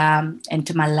Zambia, and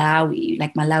to Malawi.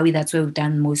 Like Malawi, that's where we've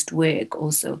done most work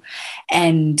also.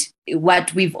 And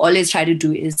what we've always tried to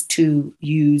do is to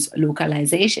use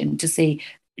localization to say,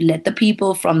 let the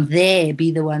people from there be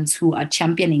the ones who are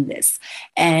championing this,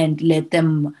 and let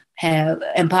them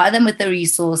empower them with the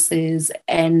resources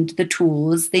and the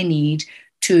tools they need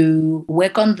to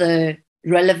work on the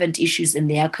relevant issues in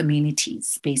their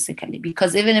communities, basically.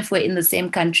 Because even if we're in the same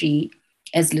country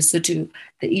as Lesotho,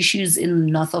 the issues in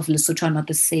north of Lesotho are not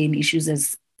the same issues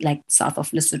as like south of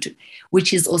Lesotho,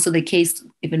 which is also the case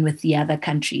even with the other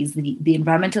countries. The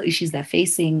environmental issues they're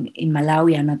facing in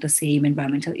Malawi are not the same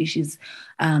environmental issues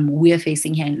we're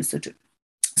facing here in Lesotho.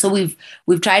 So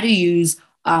we've tried to use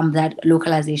that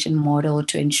localization model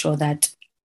to ensure that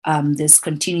this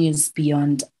continues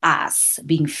beyond us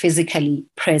being physically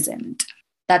present.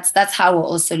 That's how we're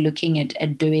also looking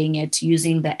at doing it,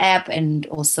 using the app and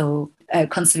also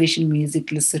Conservation Music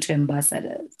Lesotho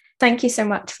ambassadors. Thank you so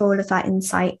much for all of that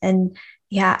insight. And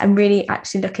yeah, I'm really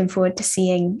actually looking forward to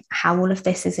seeing how all of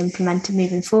this is implemented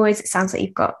moving forward. It sounds like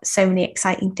you've got so many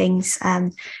exciting things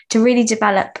to really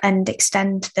develop and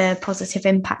extend the positive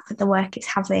impact that the work is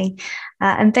having.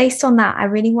 And based on that, I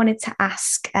really wanted to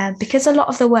ask, because a lot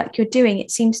of the work you're doing,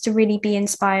 it seems to really be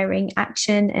inspiring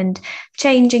action and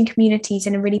change in communities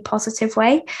in a really positive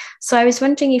way. So I was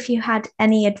wondering if you had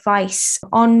any advice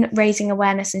on raising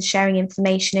awareness and sharing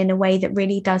information in a way that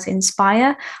really does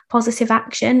inspire positive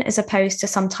action, as opposed to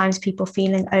sometimes people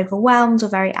feeling overwhelmed or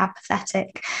very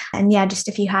apathetic. And yeah, just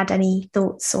if you had any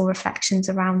thoughts or reflections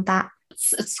around that.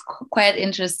 It's quite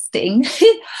interesting.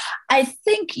 I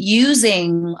think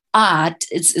using art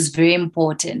is very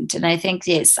important. And I think,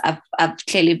 yes, I've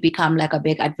clearly become like a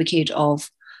big advocate of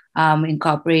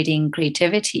incorporating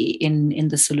creativity in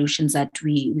the solutions that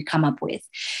we come up with,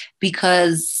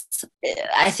 because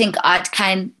I think art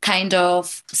kind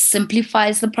of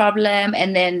simplifies the problem,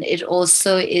 and then it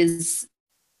also is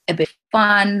a bit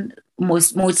fun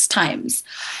most times,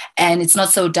 and it's not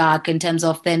so dark in terms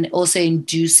of then also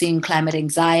inducing climate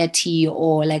anxiety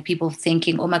or like people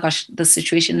thinking, oh my gosh, the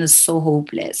situation is so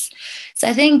hopeless. So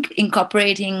I think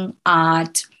incorporating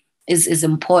art is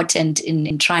important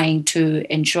in trying to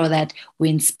ensure that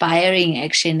we're inspiring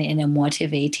action in a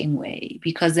motivating way,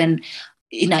 because then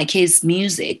in our case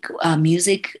music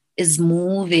is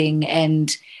moving,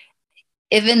 and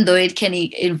even though it can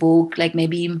invoke like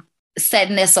maybe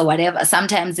sadness or whatever,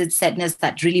 sometimes it's sadness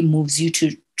that really moves you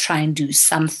to try and do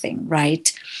something,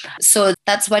 right? So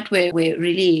that's what we're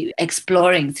really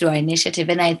exploring through our initiative.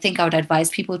 And I think I would advise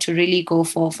people to really go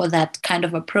for that kind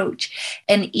of approach,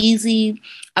 an easy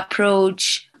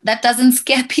approach that doesn't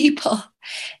scare people.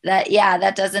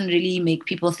 That doesn't really make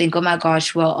people think, oh my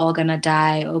gosh, we're all gonna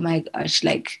die. Oh my gosh,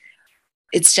 like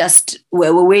it's just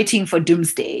we're waiting for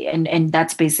doomsday, and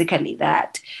that's basically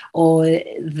that. Or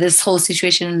this whole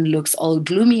situation looks all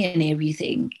gloomy and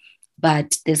everything,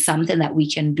 but there's something that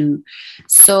we can do.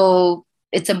 So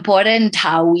it's important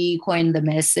how we coin the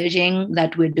messaging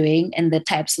that we're doing and the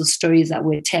types of stories that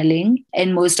we're telling.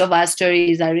 And most of our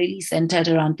stories are really centered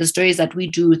around the stories that we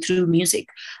do through music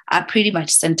are pretty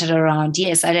much centered around,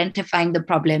 yes, identifying the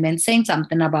problem and saying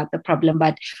something about the problem,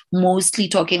 but mostly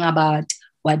talking about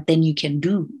what then you can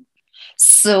do.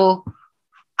 So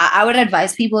I would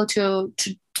advise people to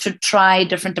try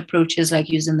different approaches, like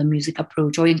using the music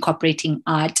approach or incorporating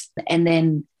art, and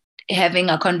then having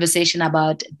a conversation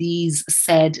about these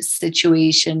sad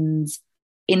situations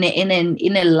in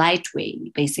a light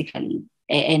way, basically.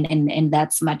 And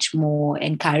that's much more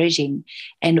encouraging.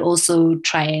 And also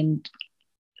try and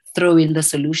throw in the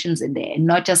solutions in there, and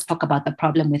not just talk about the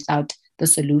problem without the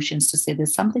solutions, to say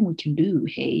there's something we can do.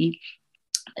 Hey,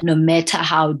 no matter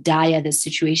how dire the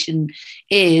situation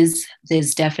is,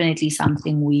 there's definitely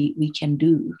something we can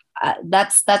do.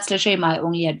 That's literally my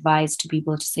only advice to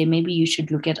people, to say maybe you should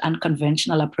look at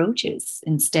unconventional approaches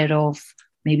instead of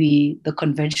maybe the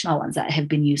conventional ones that have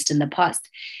been used in the past.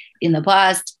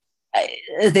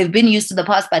 They've been used in the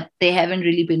past, but they haven't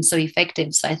really been so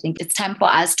effective. So I think it's time for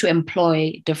us to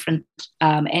employ different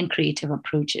and creative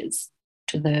approaches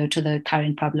the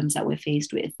current problems that we're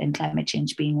faced with, and climate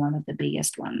change being one of the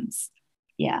biggest ones.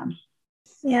 Yeah.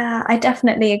 Yeah, I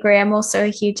definitely agree. I'm also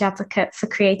a huge advocate for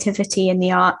creativity in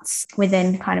the arts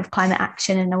within kind of climate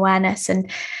action and awareness. And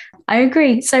I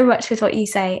agree so much with what you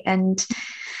say. And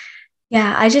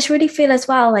yeah, I just really feel as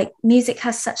well, like music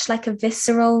has such like a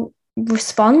visceral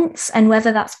response, and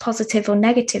whether that's positive or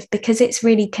negative, because it's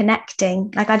really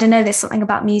connecting. Like, I don't know, there's something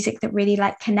about music that really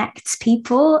like connects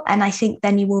people. And I think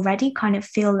then you already kind of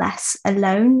feel less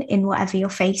alone in whatever you're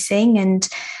facing. And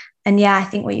yeah, I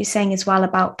think what you're saying as well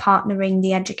about partnering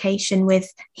the education with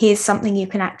here's something you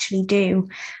can actually do,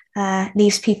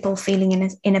 leaves people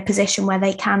feeling in a position where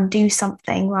they can do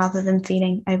something rather than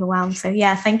feeling overwhelmed. So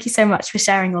yeah, thank you so much for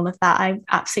sharing all of that. I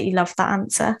absolutely love that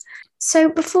answer. So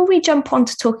before we jump on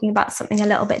to talking about something a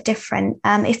little bit different,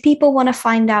 if people want to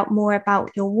find out more about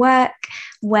your work,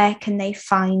 where can they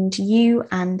find you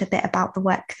and a bit about the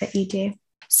work that you do?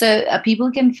 So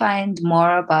people can find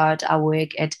more about our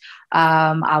work at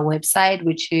our website,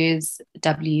 which is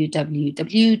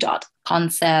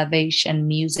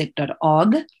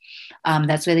www.conservationmusic.org.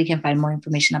 That's where they can find more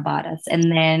information about us.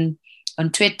 And then on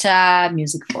Twitter,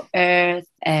 Music for Earth,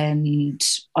 and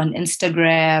on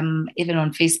Instagram, even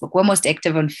on Facebook. We're most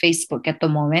active on Facebook at the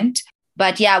moment.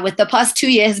 But yeah, with the past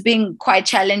 2 years being quite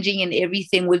challenging in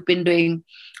everything, we've been doing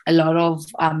a lot of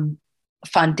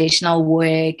foundational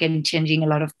work and changing a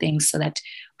lot of things, so that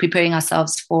preparing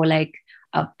ourselves for like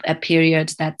a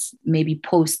period that's maybe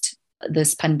post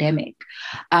this pandemic.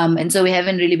 And so we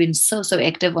haven't really been so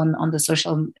active on our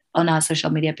social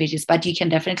media pages, but you can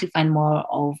definitely find more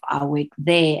of our work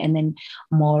there, and then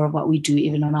more of what we do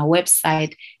even on our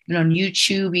website. Even on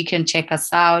YouTube, you can check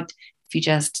us out. If you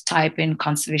just type in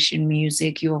Conservation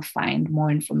Music, you'll find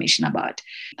more information about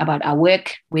our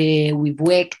work, where we've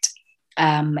worked,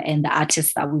 and the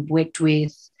artists that we've worked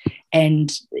with, and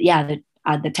yeah,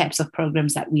 the types of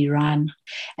programs that we run.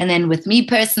 And then with me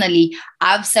personally,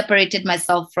 I've separated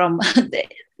myself from the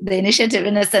initiative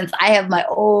in a sense. I have my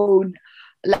own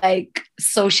like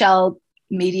social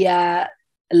media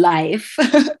life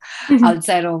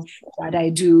outside of what I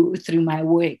do through my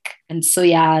work. And so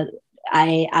yeah,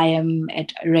 I am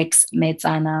at Rex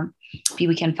Metsana.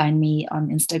 People can find me on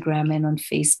Instagram and on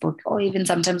Facebook, or even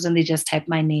sometimes when they just type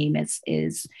my name as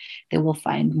they will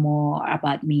find more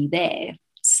about me there.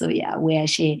 So yeah, where I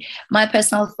share my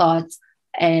personal thoughts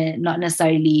and not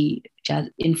necessarily just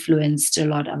influenced a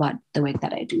lot about the work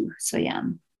that I do. So yeah.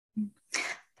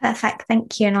 Perfect.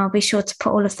 Thank you. And I'll be sure to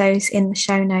put all of those in the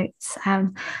show notes.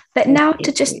 But now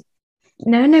to just,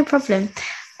 no problem.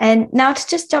 And now to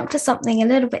just jump to something a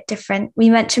little bit different. We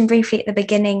mentioned briefly at the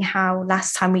beginning how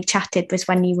last time we chatted was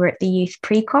when you were at the Youth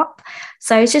Pre-COP.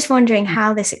 So I was just wondering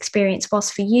how this experience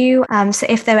was for you. So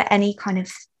if there were any kind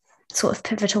of sort of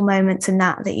pivotal moments in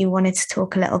that you wanted to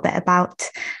talk a little bit about,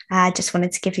 I just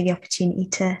wanted to give you the opportunity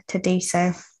to do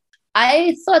so.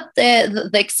 I thought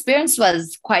the experience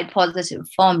was quite positive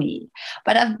for me,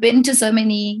 but I've been to so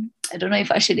many, I don't know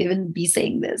if I should even be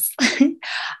saying this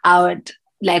out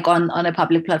like on a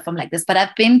public platform like this, but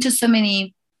I've been to so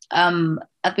many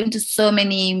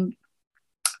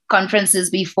conferences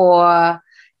before,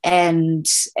 and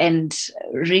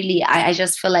really I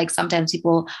just feel like sometimes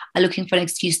people are looking for an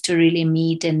excuse to really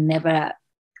meet and never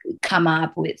come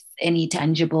up with any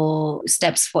tangible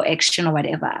steps for action or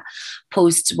whatever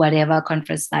post whatever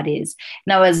conference that is.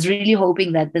 And I was really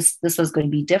hoping that this was going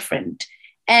to be different,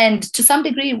 and to some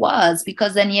degree it was,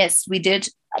 because then yes, we did.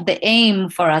 The aim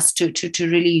for us to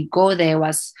really go there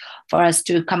was for us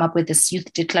to come up with this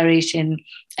youth declaration,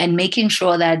 and making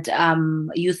sure that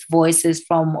youth voices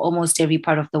from almost every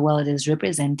part of the world is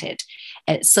represented,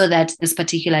 so that this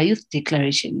particular youth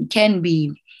declaration can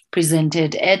be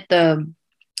presented at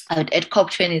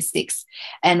COP26,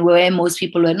 and where most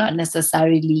people were not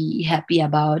necessarily happy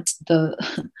about the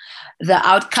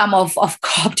outcome of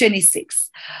COP26,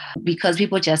 because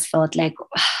people just felt like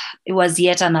it was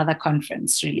yet another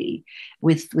conference really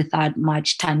without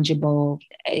much tangible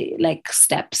like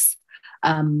steps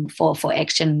for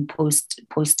action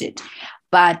posted.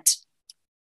 But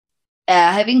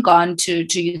having gone to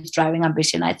Youth Driving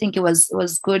Ambition, I think it was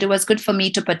good. It was good for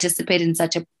me to participate in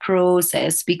such a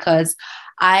process, because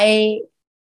I'd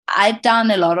done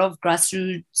a lot of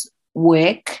grassroots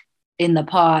work in the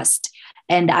past,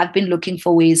 and I've been looking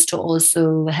for ways to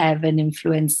also have an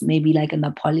influence, maybe like in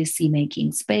the policy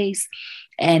making space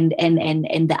and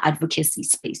the advocacy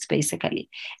space, basically.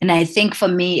 And I think for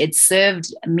me, it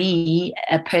served me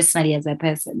personally as a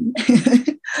person.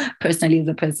 Personally as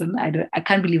a person, I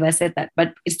can't believe I said that,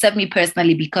 but it served me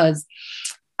personally because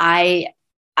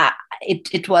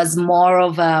it was more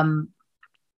of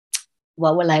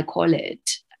what will I call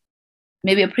it?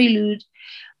 Maybe a prelude,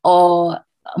 or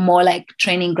more like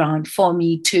training ground for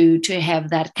me to have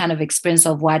that kind of experience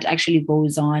of what actually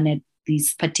goes on at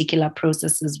these particular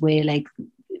processes where like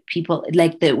people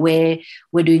like where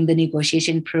we're doing the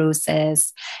negotiation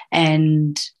process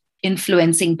and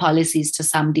influencing policies to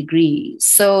some degree.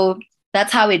 So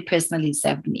that's how it personally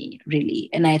served me, really.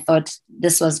 And I thought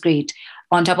this was great.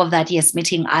 On top of that, yes,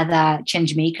 meeting other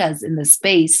change makers in the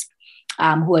space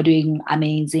who are doing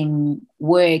amazing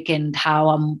work, and how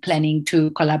I'm planning to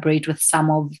collaborate with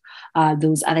some of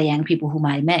those other young people whom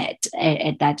I met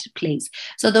at that place.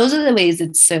 So those are the ways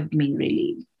it served me,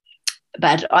 really.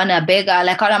 But on a bigger,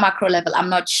 like on a macro level, I'm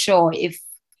not sure if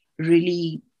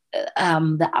really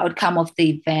the outcome of the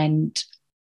event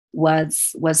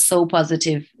was so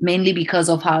positive, mainly because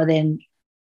of the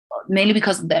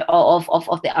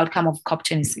outcome of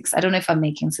COP26. I don't know if I'm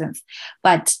making sense,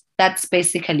 but that's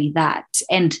basically that.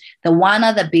 And the one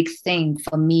other big thing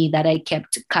for me that I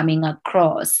kept coming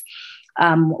across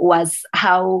was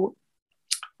how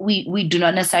we do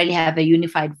not necessarily have a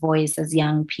unified voice as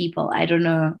young people. I don't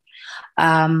know.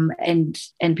 And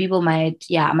people might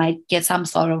get some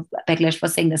sort of backlash for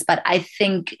saying this, but I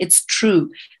think it's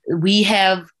true. We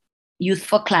have Youth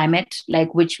for Climate,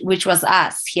 like which was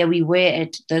us. Here we were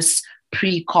at this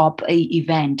pre-COP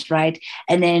event, right?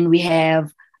 And then we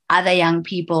have other young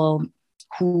people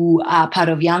who are part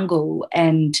of Yango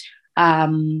and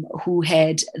who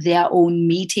had their own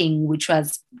meeting, which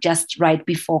was just right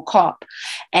before COP,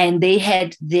 and they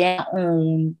had their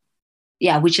own.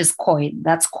 Yeah, which is COI.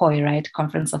 That's COI, right?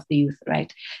 Conference of the Youth,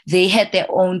 right? They had their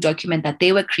own document that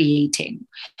they were creating.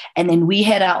 And then we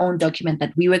had our own document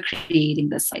that we were creating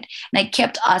this side. And I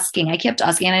kept asking.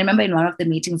 And I remember in one of the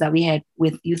meetings that we had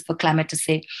with Youth for Climate to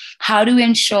say, how do we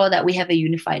ensure that we have a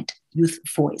unified youth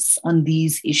voice on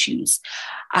these issues?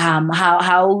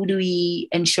 How do we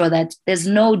ensure that there's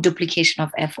no duplication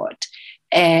of effort?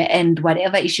 And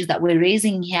whatever issues that we're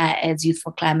raising here as Youth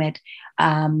for Climate,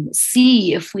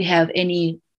 see if we have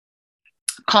any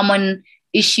common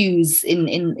issues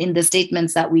in the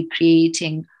statements that we're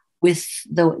creating with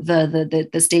the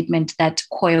statement that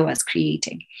COI was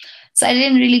creating. So I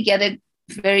didn't really get a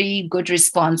very good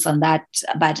response on that,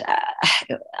 but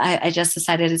I just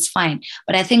decided it's fine.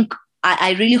 But I think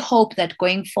I really hope that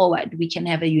going forward, we can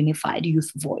have a unified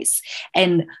youth voice,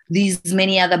 and these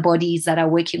many other bodies that are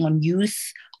working on youth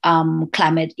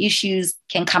climate issues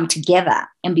can come together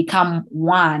and become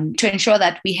one to ensure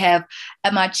that we have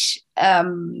a much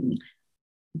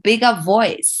bigger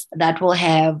voice that will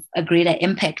have a greater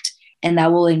impact, and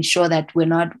that will ensure that we're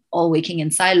not all working in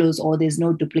silos, or there's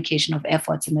no duplication of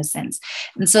efforts in a sense.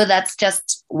 And so that's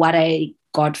just what I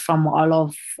got from all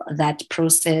of that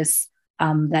process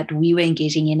that we were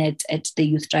engaging in at the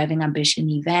Youth Driving Ambition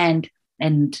event,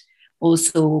 and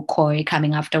also COI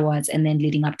coming afterwards, and then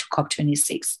leading up to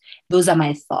COP26. Those are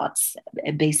my thoughts,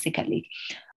 basically.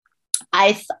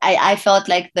 I felt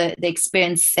like the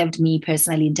experience served me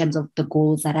personally in terms of the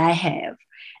goals that I have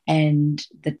and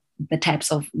the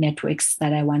types of networks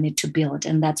that I wanted to build.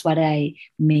 And that's what I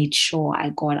made sure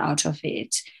I got out of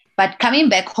it. But coming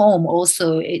back home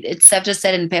also, it served a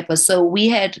certain purpose. So we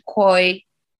had COI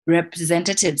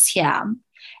representatives here.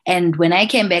 And when I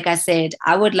came back, I said,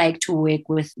 I would like to work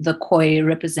with the COI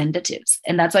representatives.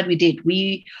 And that's what we did.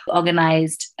 We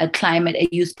organized a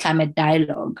youth climate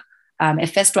dialogue, a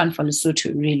first one for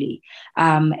Lesotho, really.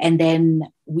 And then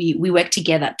we worked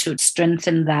together to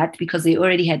strengthen that, because they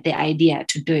already had the idea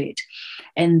to do it.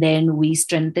 And then we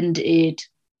strengthened it.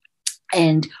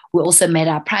 And we also met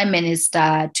our prime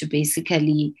minister to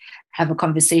basically have a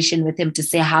conversation with him to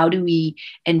say, how do we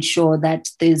ensure that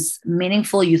there's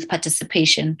meaningful youth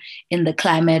participation in the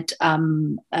climate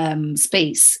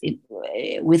space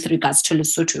with regards to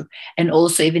Lesotho, and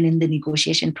also even in the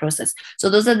negotiation process. So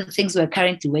those are the things we're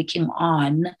currently working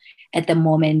on at the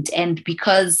moment. And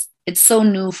because it's so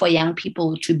new for young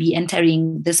people to be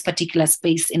entering this particular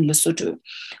space in Lesotho,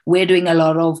 we're doing a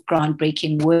lot of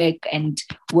groundbreaking work, and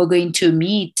we're going to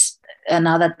meet,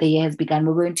 now that the year has begun,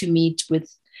 we're going to meet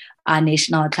with our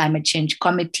National Climate Change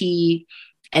Committee,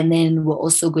 and then we're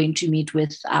also going to meet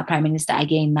with our Prime Minister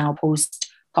again now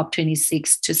post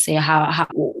COP26 to say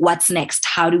what's next,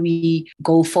 how do we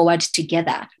go forward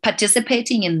together.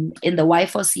 Participating in the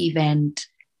Y4C event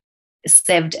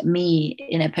served me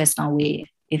in a personal way,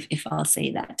 if I'll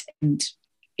say that, and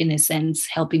in a sense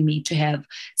helping me to have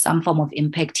some form of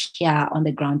impact here on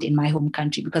the ground in my home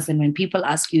country. Because then when people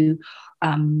ask you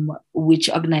which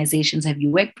organizations have you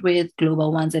worked with,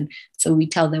 global ones, and so we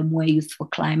tell them we're Youth for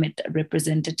Climate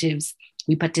representatives,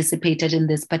 we participated in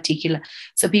this particular.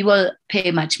 So people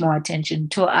pay much more attention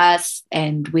to us,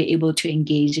 and we're able to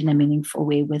engage in a meaningful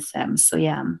way with them. So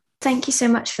yeah. Thank you so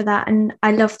much for that. And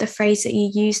I love the phrase that you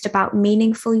used about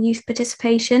meaningful youth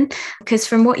participation, because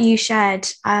from what you shared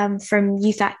from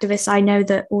youth activists, I know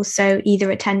that also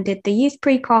either attended the youth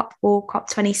pre-COP or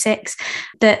COP26,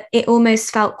 that it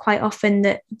almost felt quite often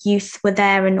that youth were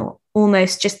there and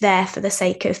almost just there for the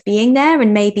sake of being there.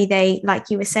 And maybe they, like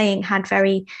you were saying, had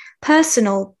very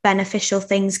personal beneficial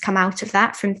things come out of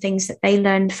that, from things that they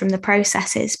learned from the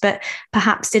processes, but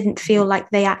perhaps didn't feel like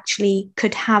they actually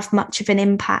could have much of an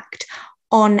impact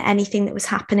on anything that was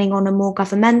happening on a more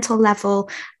governmental level.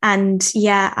 And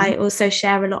yeah, I also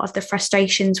share a lot of the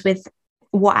frustrations with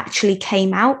what actually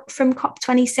came out from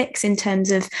COP26 in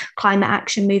terms of climate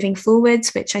action moving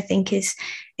forwards, which I think is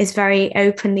very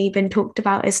openly been talked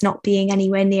about as not being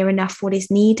anywhere near enough what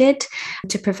is needed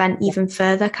to prevent even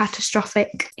further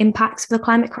catastrophic impacts of the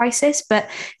climate crisis. But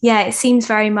yeah, it seems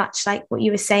very much like what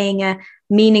you were saying, a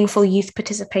meaningful youth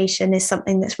participation is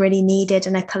something that's really needed,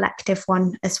 and a collective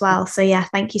one as well. So yeah,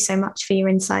 thank you so much for your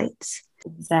insights.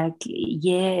 Exactly.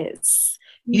 Yes.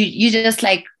 You just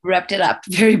like wrapped it up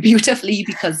very beautifully,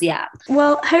 because yeah.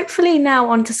 Well, hopefully now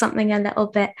onto something a little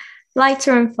bit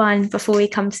lighter and fun before we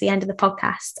come to the end of the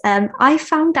podcast. I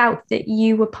found out that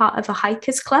you were part of a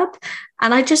hikers club,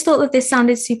 and I just thought that this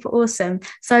sounded super awesome.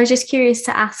 So I was just curious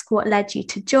to ask what led you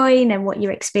to join and what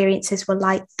your experiences were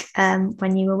like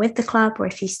when you were with the club, or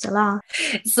if you still are.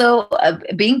 So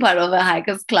being part of a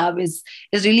hikers club is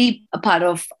really a part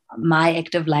of my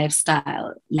active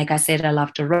lifestyle. Like I said, I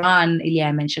love to run. Earlier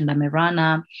I mentioned I'm a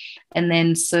runner. And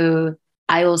then so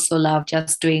I also love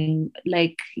just doing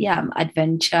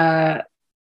adventure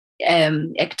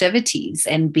activities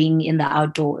and being in the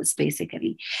outdoors,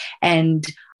 basically. And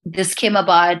this came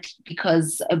about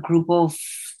because a group of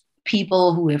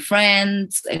people who were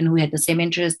friends and who had the same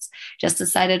interests just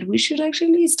decided we should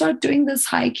actually start doing this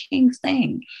hiking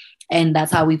thing. And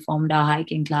that's how we formed our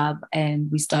hiking club.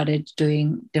 And we started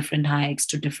doing different hikes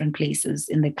to different places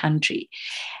in the country.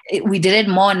 We did it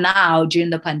more now during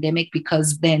the pandemic,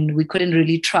 because then we couldn't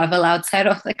really travel outside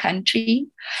of the country.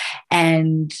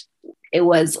 And it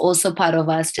was also part of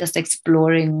us just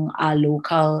exploring our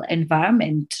local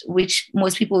environment, which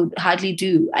most people hardly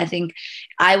do. I think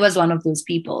I was one of those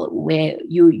people where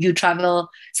you travel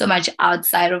so much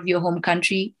outside of your home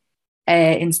country,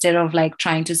 instead of like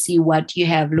trying to see what you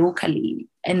have locally.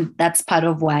 And that's part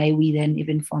of why we then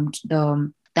even formed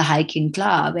the hiking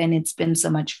club. And it's been so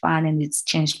much fun, and it's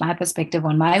changed my perspective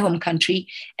on my home country,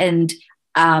 and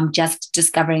just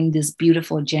discovering these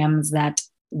beautiful gems that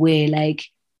were like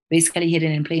basically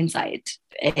hidden in plain sight.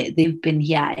 They've been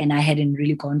here and I hadn't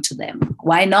really gone to them.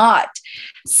 Why not?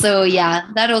 So yeah,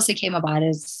 that also came about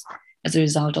as a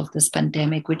result of this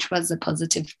pandemic, which was a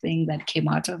positive thing that came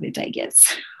out of it, I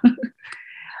guess.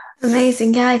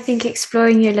 Amazing. Yeah, I think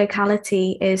exploring your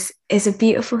locality is a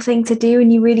beautiful thing to do.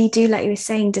 And you really do, like you were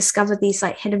saying, discover these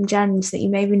like hidden gems that you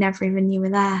maybe never even knew were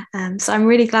there. So I'm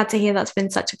really glad to hear that's been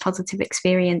such a positive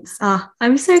experience.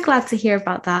 I'm so glad to hear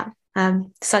about that.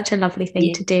 Such a lovely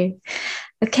thing to do.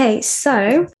 Okay,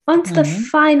 so on to the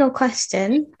final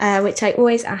question, which I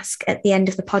always ask at the end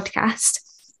of the podcast,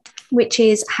 which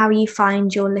is how you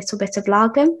find your little bit of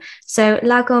lagom. So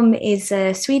lagom is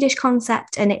a Swedish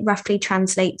concept, and it roughly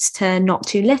translates to not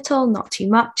too little, not too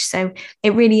much. So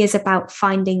it really is about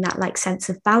finding that like sense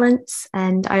of balance.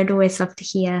 And I'd always love to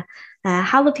hear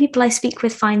how the people I speak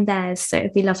with find theirs. So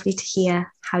it'd be lovely to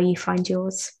hear how you find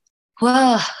yours.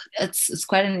 Well, it's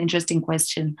quite an interesting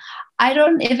question. I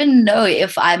don't even know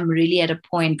if I'm really at a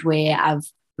point where I've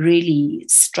really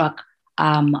struck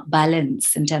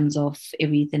balance in terms of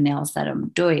everything else that I'm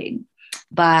doing.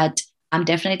 But I'm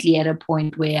definitely at a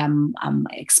point where I'm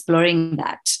exploring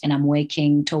that, and I'm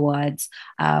working towards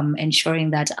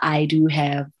ensuring that I do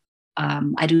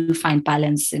find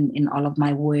balance in all of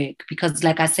my work. Because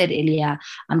like I said earlier,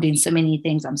 I'm doing so many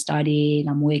things. I'm studying,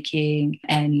 I'm working,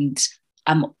 and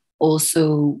I'm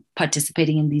also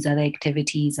participating in these other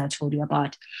activities I told you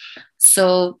about.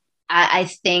 So I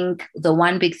think the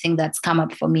one big thing that's come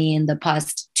up for me in the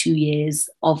past 2 years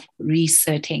of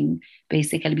resetting,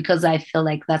 basically, because I feel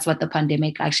like that's what the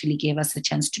pandemic actually gave us a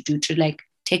chance to do, to like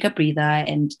take a breather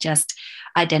and just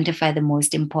identify the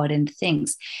most important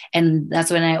things. And that's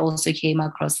when I also came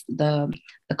across the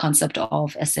concept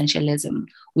of essentialism,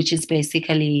 which is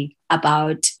basically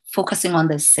about focusing on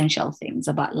the essential things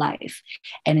about life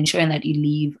and ensuring that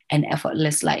you live an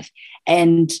effortless life.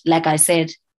 And like I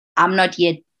said, I'm not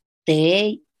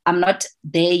there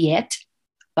yet,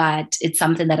 but it's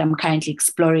something that I'm currently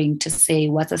exploring to say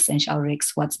what's essential,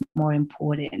 Rex, what's more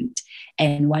important,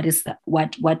 and what is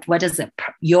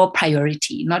your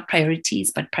priority, not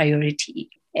priorities, but priority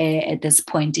at this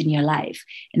point in your life.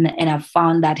 And I've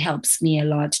found that helps me a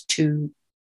lot to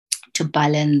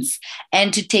balance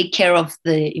and to take care of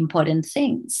the important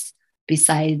things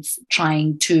besides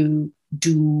trying to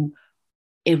do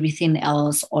everything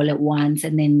else all at once,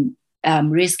 and then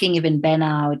risking even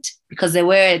burnout, because there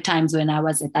were times when I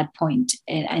was at that point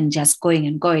and just going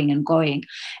and going and going,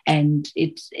 and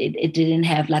it didn't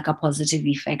have like a positive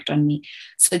effect on me.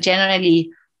 So generally,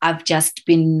 I've just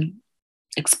been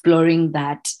exploring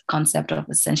that concept of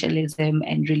essentialism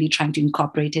and really trying to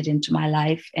incorporate it into my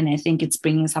life. And I think it's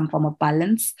bringing some form of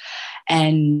balance,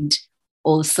 and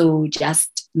also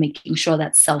just making sure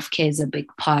that self-care is a big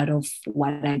part of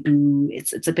what I do.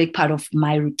 It's a big part of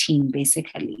my routine,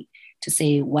 basically, to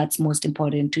say what's most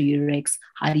important to you, Rex.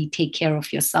 How do you take care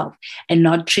of yourself? And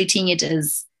not treating it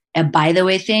as a by the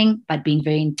way thing, but being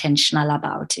very intentional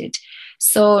about it.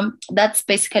 So that's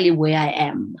basically where I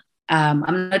am.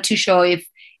 I'm not too sure if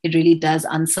it really does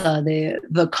answer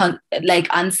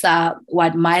answer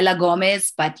what Myla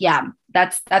Gomez, but yeah,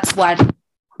 that's what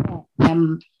I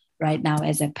am right now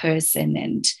as a person,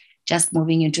 and just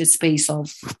moving into a space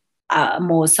of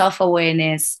more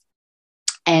self-awareness,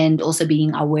 and also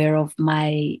being aware of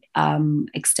my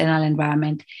external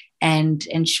environment, and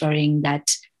ensuring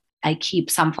that I keep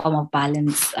some form of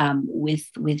balance with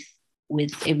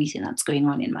everything that's going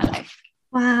on in my life.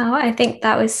 Wow, I think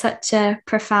that was such a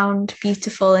profound,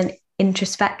 beautiful, and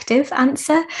introspective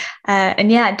answer.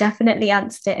 And yeah, definitely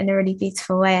answered it in a really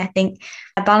beautiful way. I think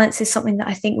balance is something that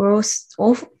I think we're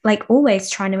all always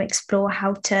trying to explore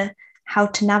how to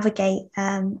navigate,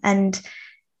 and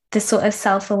the sort of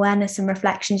self-awareness and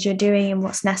reflections you're doing and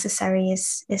what's necessary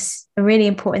is a really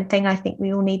important thing. I think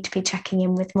we all need to be checking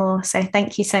in with more. So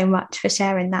thank you so much for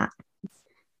sharing that.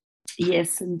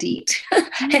 Yes, indeed.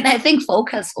 And I think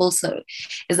focus also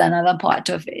is another part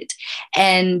of it.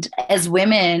 And as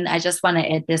women, I just want to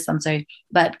add this, I'm sorry,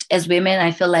 but as women,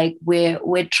 I feel like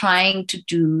we're trying to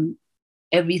do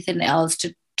everything else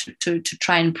to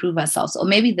try and prove ourselves. Or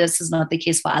maybe this is not the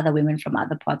case for other women from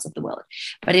other parts of the world.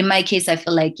 But in my case, I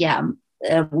feel like,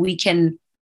 we can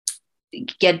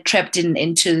get trapped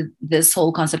into this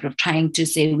whole concept of trying to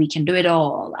say we can do it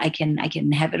all. I can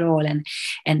have it all and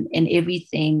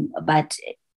everything. But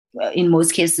in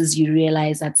most cases, you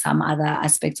realize that some other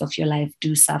aspects of your life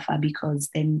do suffer, because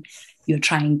then you're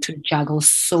trying to juggle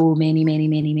so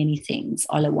many things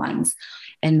all at once.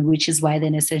 And which is why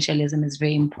then essentialism is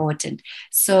very important.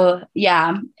 So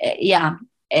yeah.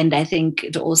 And I think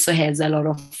it also has a lot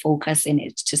of focus in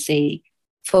it, to say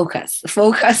focus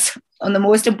on the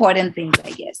most important things, I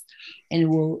guess.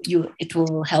 And it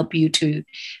will help you to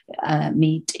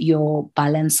meet your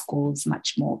balance goals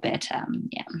much more better.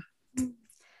 Yeah.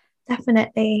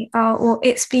 Definitely. Oh, well,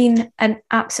 it's been an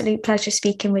absolute pleasure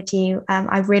speaking with you.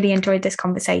 I've really enjoyed this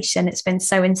conversation. It's been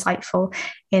so insightful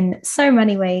in so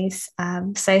many ways.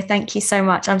 So thank you so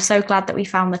much. I'm so glad that we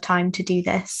found the time to do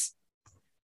this.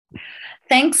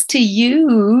 Thanks to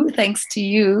you.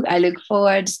 I look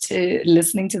forward to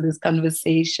listening to this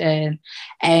conversation.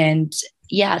 And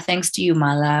yeah, thanks to you,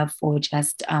 Mala, for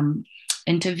just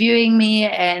interviewing me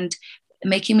and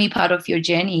making me part of your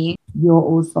journey. You're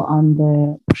also on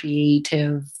the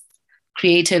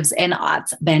creatives and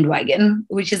arts bandwagon,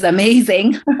 which is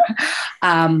amazing.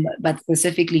 But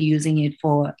specifically using it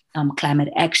for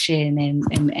climate action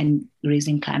and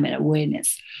raising climate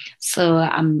awareness. So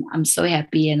I'm so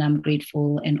happy, and I'm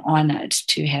grateful and honored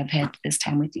to have had this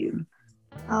time with you.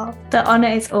 Oh, the honor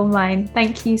is all mine.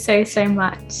 Thank you so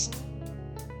much.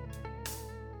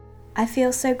 I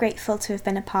feel so grateful to have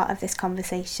been a part of this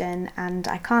conversation, and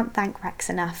I can't thank Rex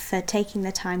enough for taking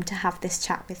the time to have this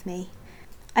chat with me.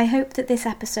 I hope that this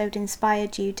episode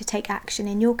inspired you to take action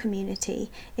in your community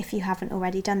if you haven't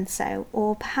already done so,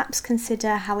 or perhaps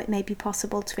consider how it may be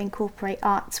possible to incorporate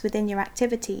arts within your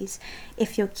activities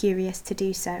if you're curious to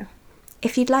do so.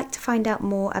 If you'd like to find out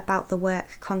more about the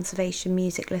work Conservation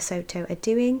Music Lesotho are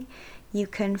doing, you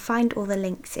can find all the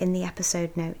links in the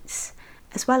episode notes,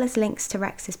 as well as links to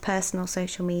Rex's personal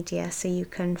social media so you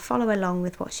can follow along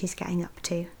with what she's getting up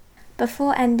to.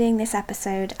 Before ending this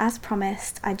episode, as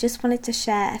promised, I just wanted to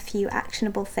share a few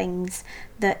actionable things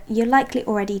that you're likely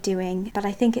already doing, but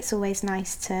I think it's always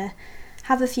nice to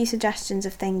have a few suggestions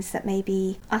of things that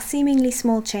maybe are seemingly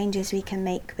small changes we can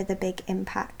make with a big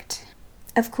impact.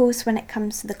 Of course, when it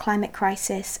comes to the climate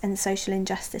crisis and social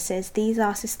injustices, these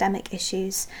are systemic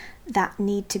issues that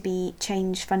need to be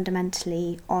changed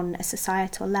fundamentally on a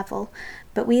societal level,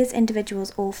 but we as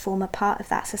individuals all form a part of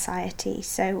that society.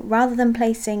 So rather than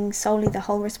placing solely the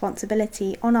whole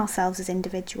responsibility on ourselves as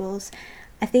individuals,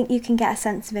 I think you can get a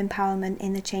sense of empowerment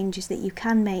in the changes that you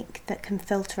can make that can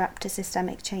filter up to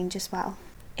systemic change as well.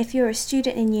 If you're a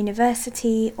student in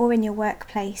university or in your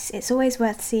workplace, it's always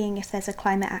worth seeing if there's a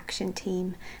climate action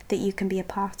team that you can be a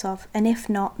part of, and if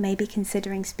not, maybe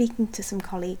considering speaking to some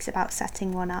colleagues about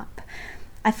setting one up.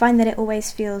 I find that it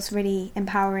always feels really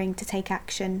empowering to take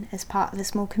action as part of a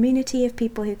small community of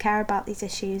people who care about these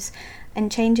issues,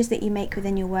 and changes that you make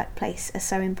within your workplace are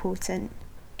so important.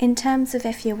 In terms of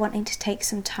if you're wanting to take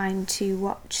some time to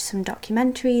watch some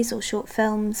documentaries or short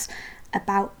films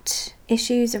about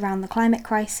issues around the climate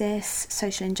crisis,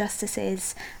 social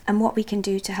injustices, and what we can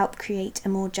do to help create a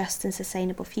more just and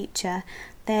sustainable future,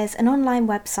 there's an online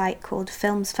website called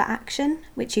Films for Action,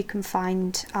 which you can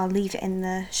find. I'll leave it in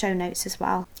the show notes as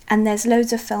well. And there's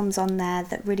loads of films on there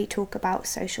that really talk about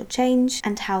social change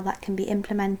and how that can be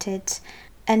implemented.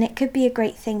 And it could be a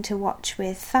great thing to watch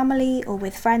with family or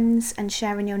with friends and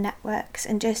share in your networks,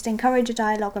 and just encourage a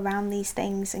dialogue around these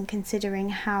things and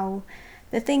considering how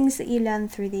the things that you learn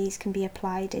through these can be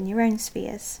applied in your own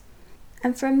spheres.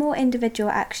 And for a more individual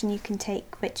action you can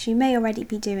take, which you may already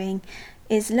be doing,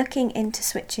 is looking into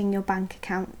switching your bank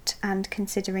account and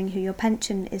considering who your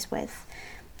pension is with.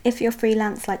 If you're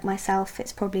freelance like myself,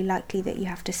 it's probably likely that you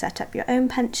have to set up your own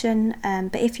pension,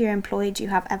 but if you're employed, you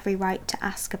have every right to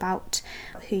ask about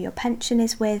who your pension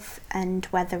is with and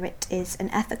whether it is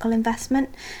an ethical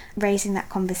investment. Raising that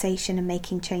conversation and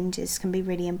making changes can be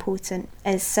really important,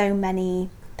 as so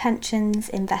many pensions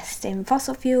invest in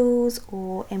fossil fuels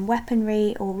or in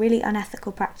weaponry or really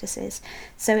unethical practices,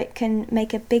 so it can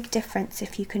make a big difference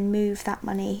if you can move that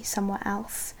money somewhere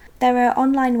else. There are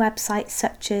online websites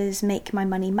such as Make My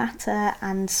Money Matter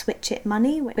and Switch It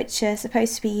Money, which are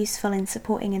supposed to be useful in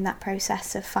supporting in that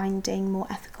process of finding more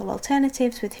ethical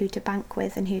alternatives with who to bank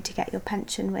with and who to get your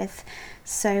pension with.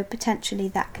 So potentially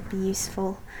that could be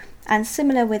useful. And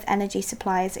similar with energy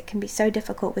suppliers, it can be so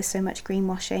difficult with so much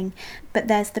greenwashing, but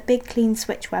there's the Big Clean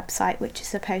Switch website, which is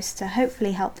supposed to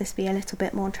hopefully help this be a little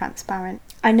bit more transparent.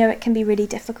 I know it can be really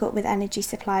difficult with energy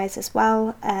suppliers as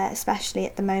well, especially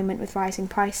at the moment with rising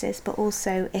prices, but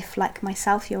also if, like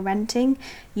myself, you're renting,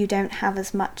 you don't have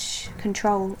as much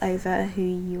control over who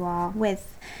you are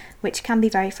with, which can be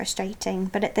very frustrating.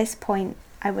 But at this point,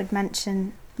 I would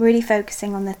mention really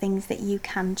focusing on the things that you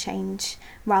can change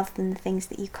rather than the things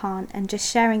that you can't, and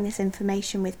just sharing this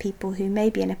information with people who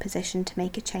may be in a position to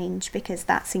make a change, because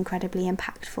that's incredibly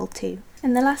impactful too.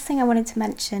 And the last thing I wanted to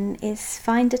mention is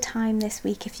find a time this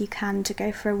week if you can to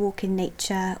go for a walk in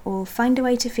nature, or find a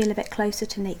way to feel a bit closer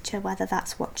to nature, whether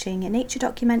that's watching a nature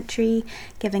documentary,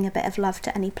 giving a bit of love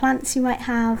to any plants you might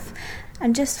have,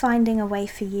 and just finding a way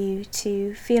for you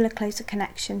to feel a closer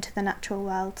connection to the natural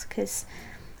world, because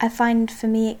I find for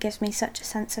me it gives me such a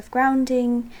sense of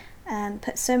grounding,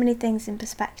 puts so many things in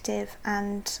perspective,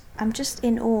 and I'm just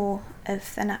in awe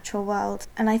of the natural world.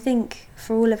 And I think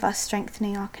for all of us,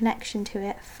 strengthening our connection to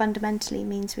it fundamentally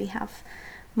means we have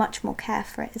much more care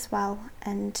for it as well,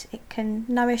 and it can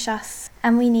nourish us,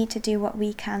 and we need to do what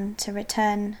we can to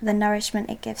return the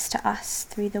nourishment it gives to us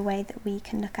through the way that we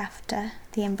can look after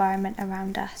the environment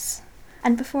around us.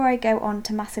 And before I go on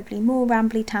to massively more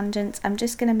rambly tangents, I'm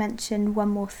just going to mention one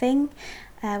more thing,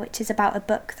 which is about a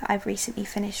book that I've recently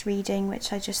finished reading,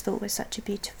 which I just thought was such a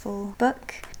beautiful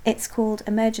book. It's called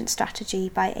Emergent Strategy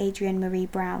by Adrienne Marie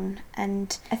Brown,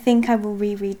 and I think I will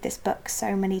reread this book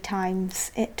so many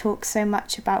times. It talks so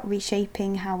much about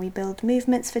reshaping how we build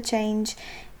movements for change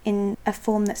in a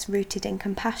form that's rooted in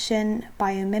compassion,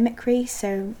 biomimicry,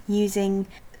 so using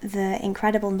the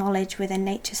incredible knowledge within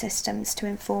nature systems to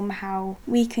inform how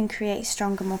we can create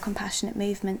stronger, more compassionate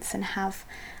movements and have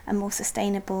a more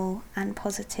sustainable and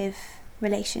positive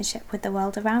relationship with the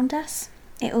world around us.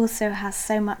 It also has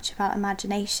so much about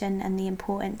imagination and the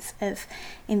importance of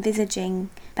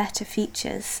envisaging better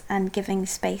futures and giving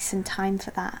space and time for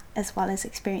that, as well as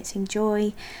experiencing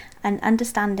joy and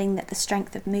understanding that the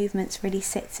strength of movements really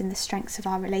sits in the strengths of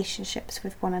our relationships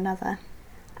with one another.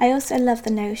 I also love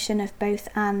the notion of both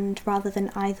and rather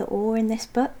than either or in this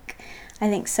book. I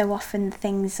think so often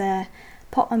things are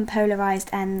put on polarised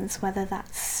ends, whether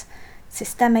that's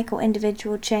systemic or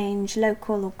individual change,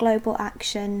 local or global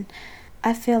action.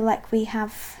 I feel like we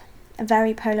have a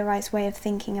very polarised way of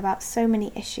thinking about so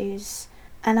many issues,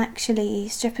 and actually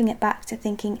stripping it back to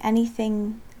thinking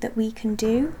anything that we can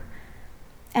do,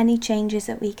 any changes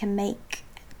that we can make,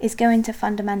 is going to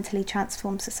fundamentally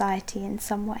transform society in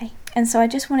some way. And so I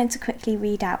just wanted to quickly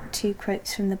read out 2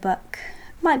 quotes from the book.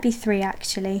 Might be 3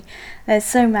 actually. There's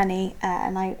so many,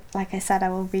 and like I said, I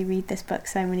will reread this book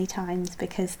so many times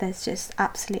because there's just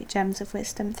absolute gems of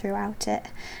wisdom throughout it,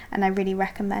 and I really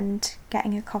recommend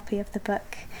getting a copy of the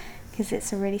book because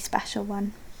it's a really special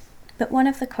one. But one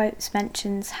of the quotes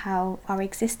mentions how our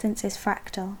existence is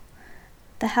fractal.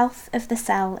 The health of the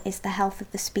cell is the health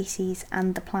of the species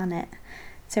and the planet.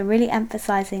 So really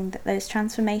emphasising that those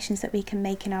transformations that we can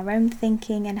make in our own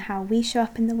thinking and how we show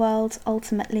up in the world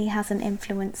ultimately has an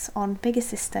influence on bigger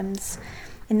systems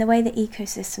in the way that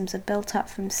ecosystems are built up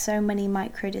from so many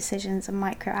micro decisions and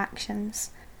micro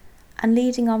actions. And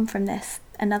leading on from this,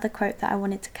 another quote that I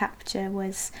wanted to capture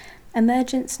was,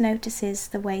 "Emergence notices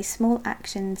the way small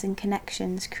actions and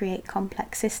connections create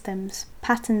complex systems,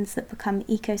 patterns that become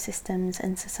ecosystems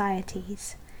and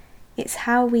societies. It's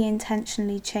how we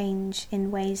intentionally change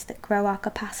in ways that grow our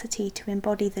capacity to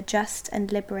embody the just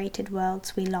and liberated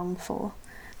worlds we long for."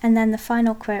 And then the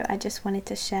final quote I just wanted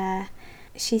to share.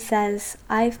 She says,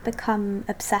 "I've become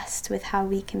obsessed with how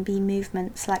we can be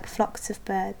movements like flocks of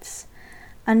birds,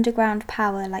 underground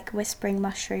power like whispering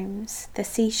mushrooms, the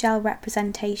seashell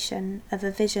representation of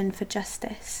a vision for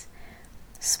justice,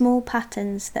 small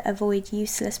patterns that avoid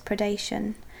useless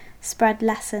predation, spread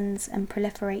lessons and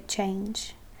proliferate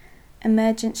change.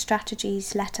 Emergent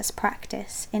strategies let us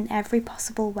practice in every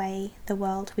possible way the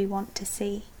world we want to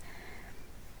see."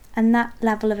 And that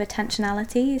level of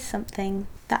intentionality is something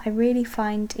that I really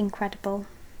find incredible.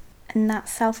 And that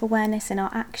self-awareness in our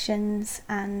actions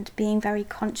and being very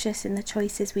conscious in the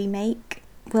choices we make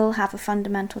will have a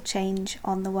fundamental change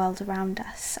on the world around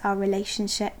us, our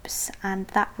relationships, and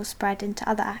that will spread into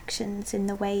other actions in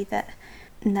the way that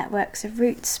networks of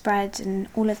roots spread and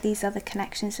all of these other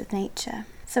connections with nature.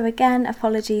 So again,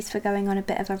 apologies for going on a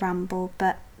bit of a ramble,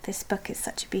 but this book is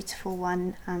such a beautiful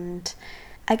one, and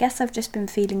I guess I've just been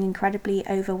feeling incredibly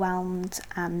overwhelmed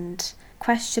and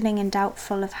questioning and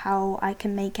doubtful of how I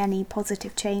can make any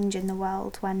positive change in the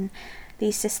world when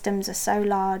these systems are so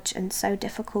large and so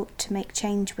difficult to make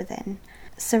change within.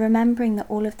 So remembering that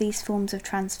all of these forms of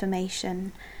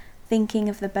transformation, thinking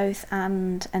of the both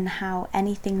and how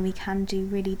anything we can do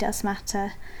really does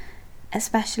matter,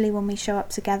 especially when we show up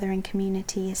together in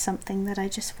community, is something that I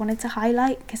just wanted to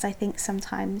highlight, because I think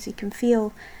sometimes you can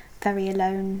feel very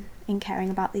alone in caring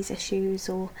about these issues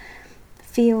or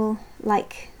feel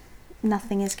like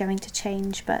nothing is going to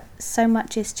change, but so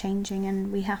much is changing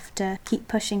and we have to keep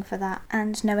pushing for that,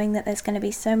 and knowing that there's going to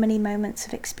be so many moments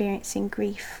of experiencing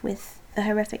grief with the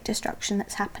horrific destruction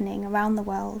that's happening around the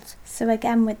world. So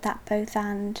again, with that both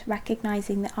and,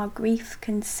 recognising that our grief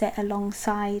can sit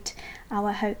alongside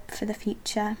our hope for the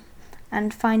future,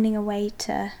 and finding a way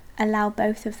to allow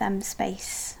both of them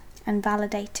space and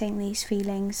validating these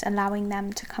feelings, allowing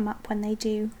them to come up when they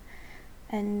do,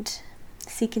 and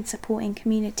seeking support in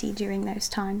community during those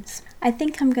times. I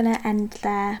think I'm going to end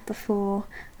there before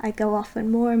I go off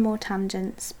on more and more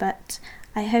tangents, but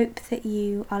I hope that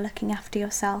you are looking after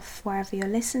yourself wherever you're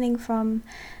listening from,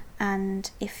 and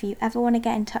if you ever want to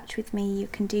get in touch with me, you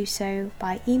can do so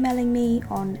by emailing me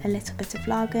on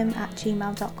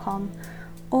alittlebitoflagom@gmail.com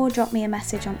or drop me a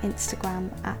message on Instagram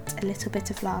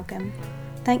 @alittlebitoflagom.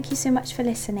 Thank you so much for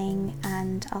listening,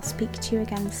 and I'll speak to you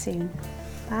again soon.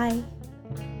 Bye.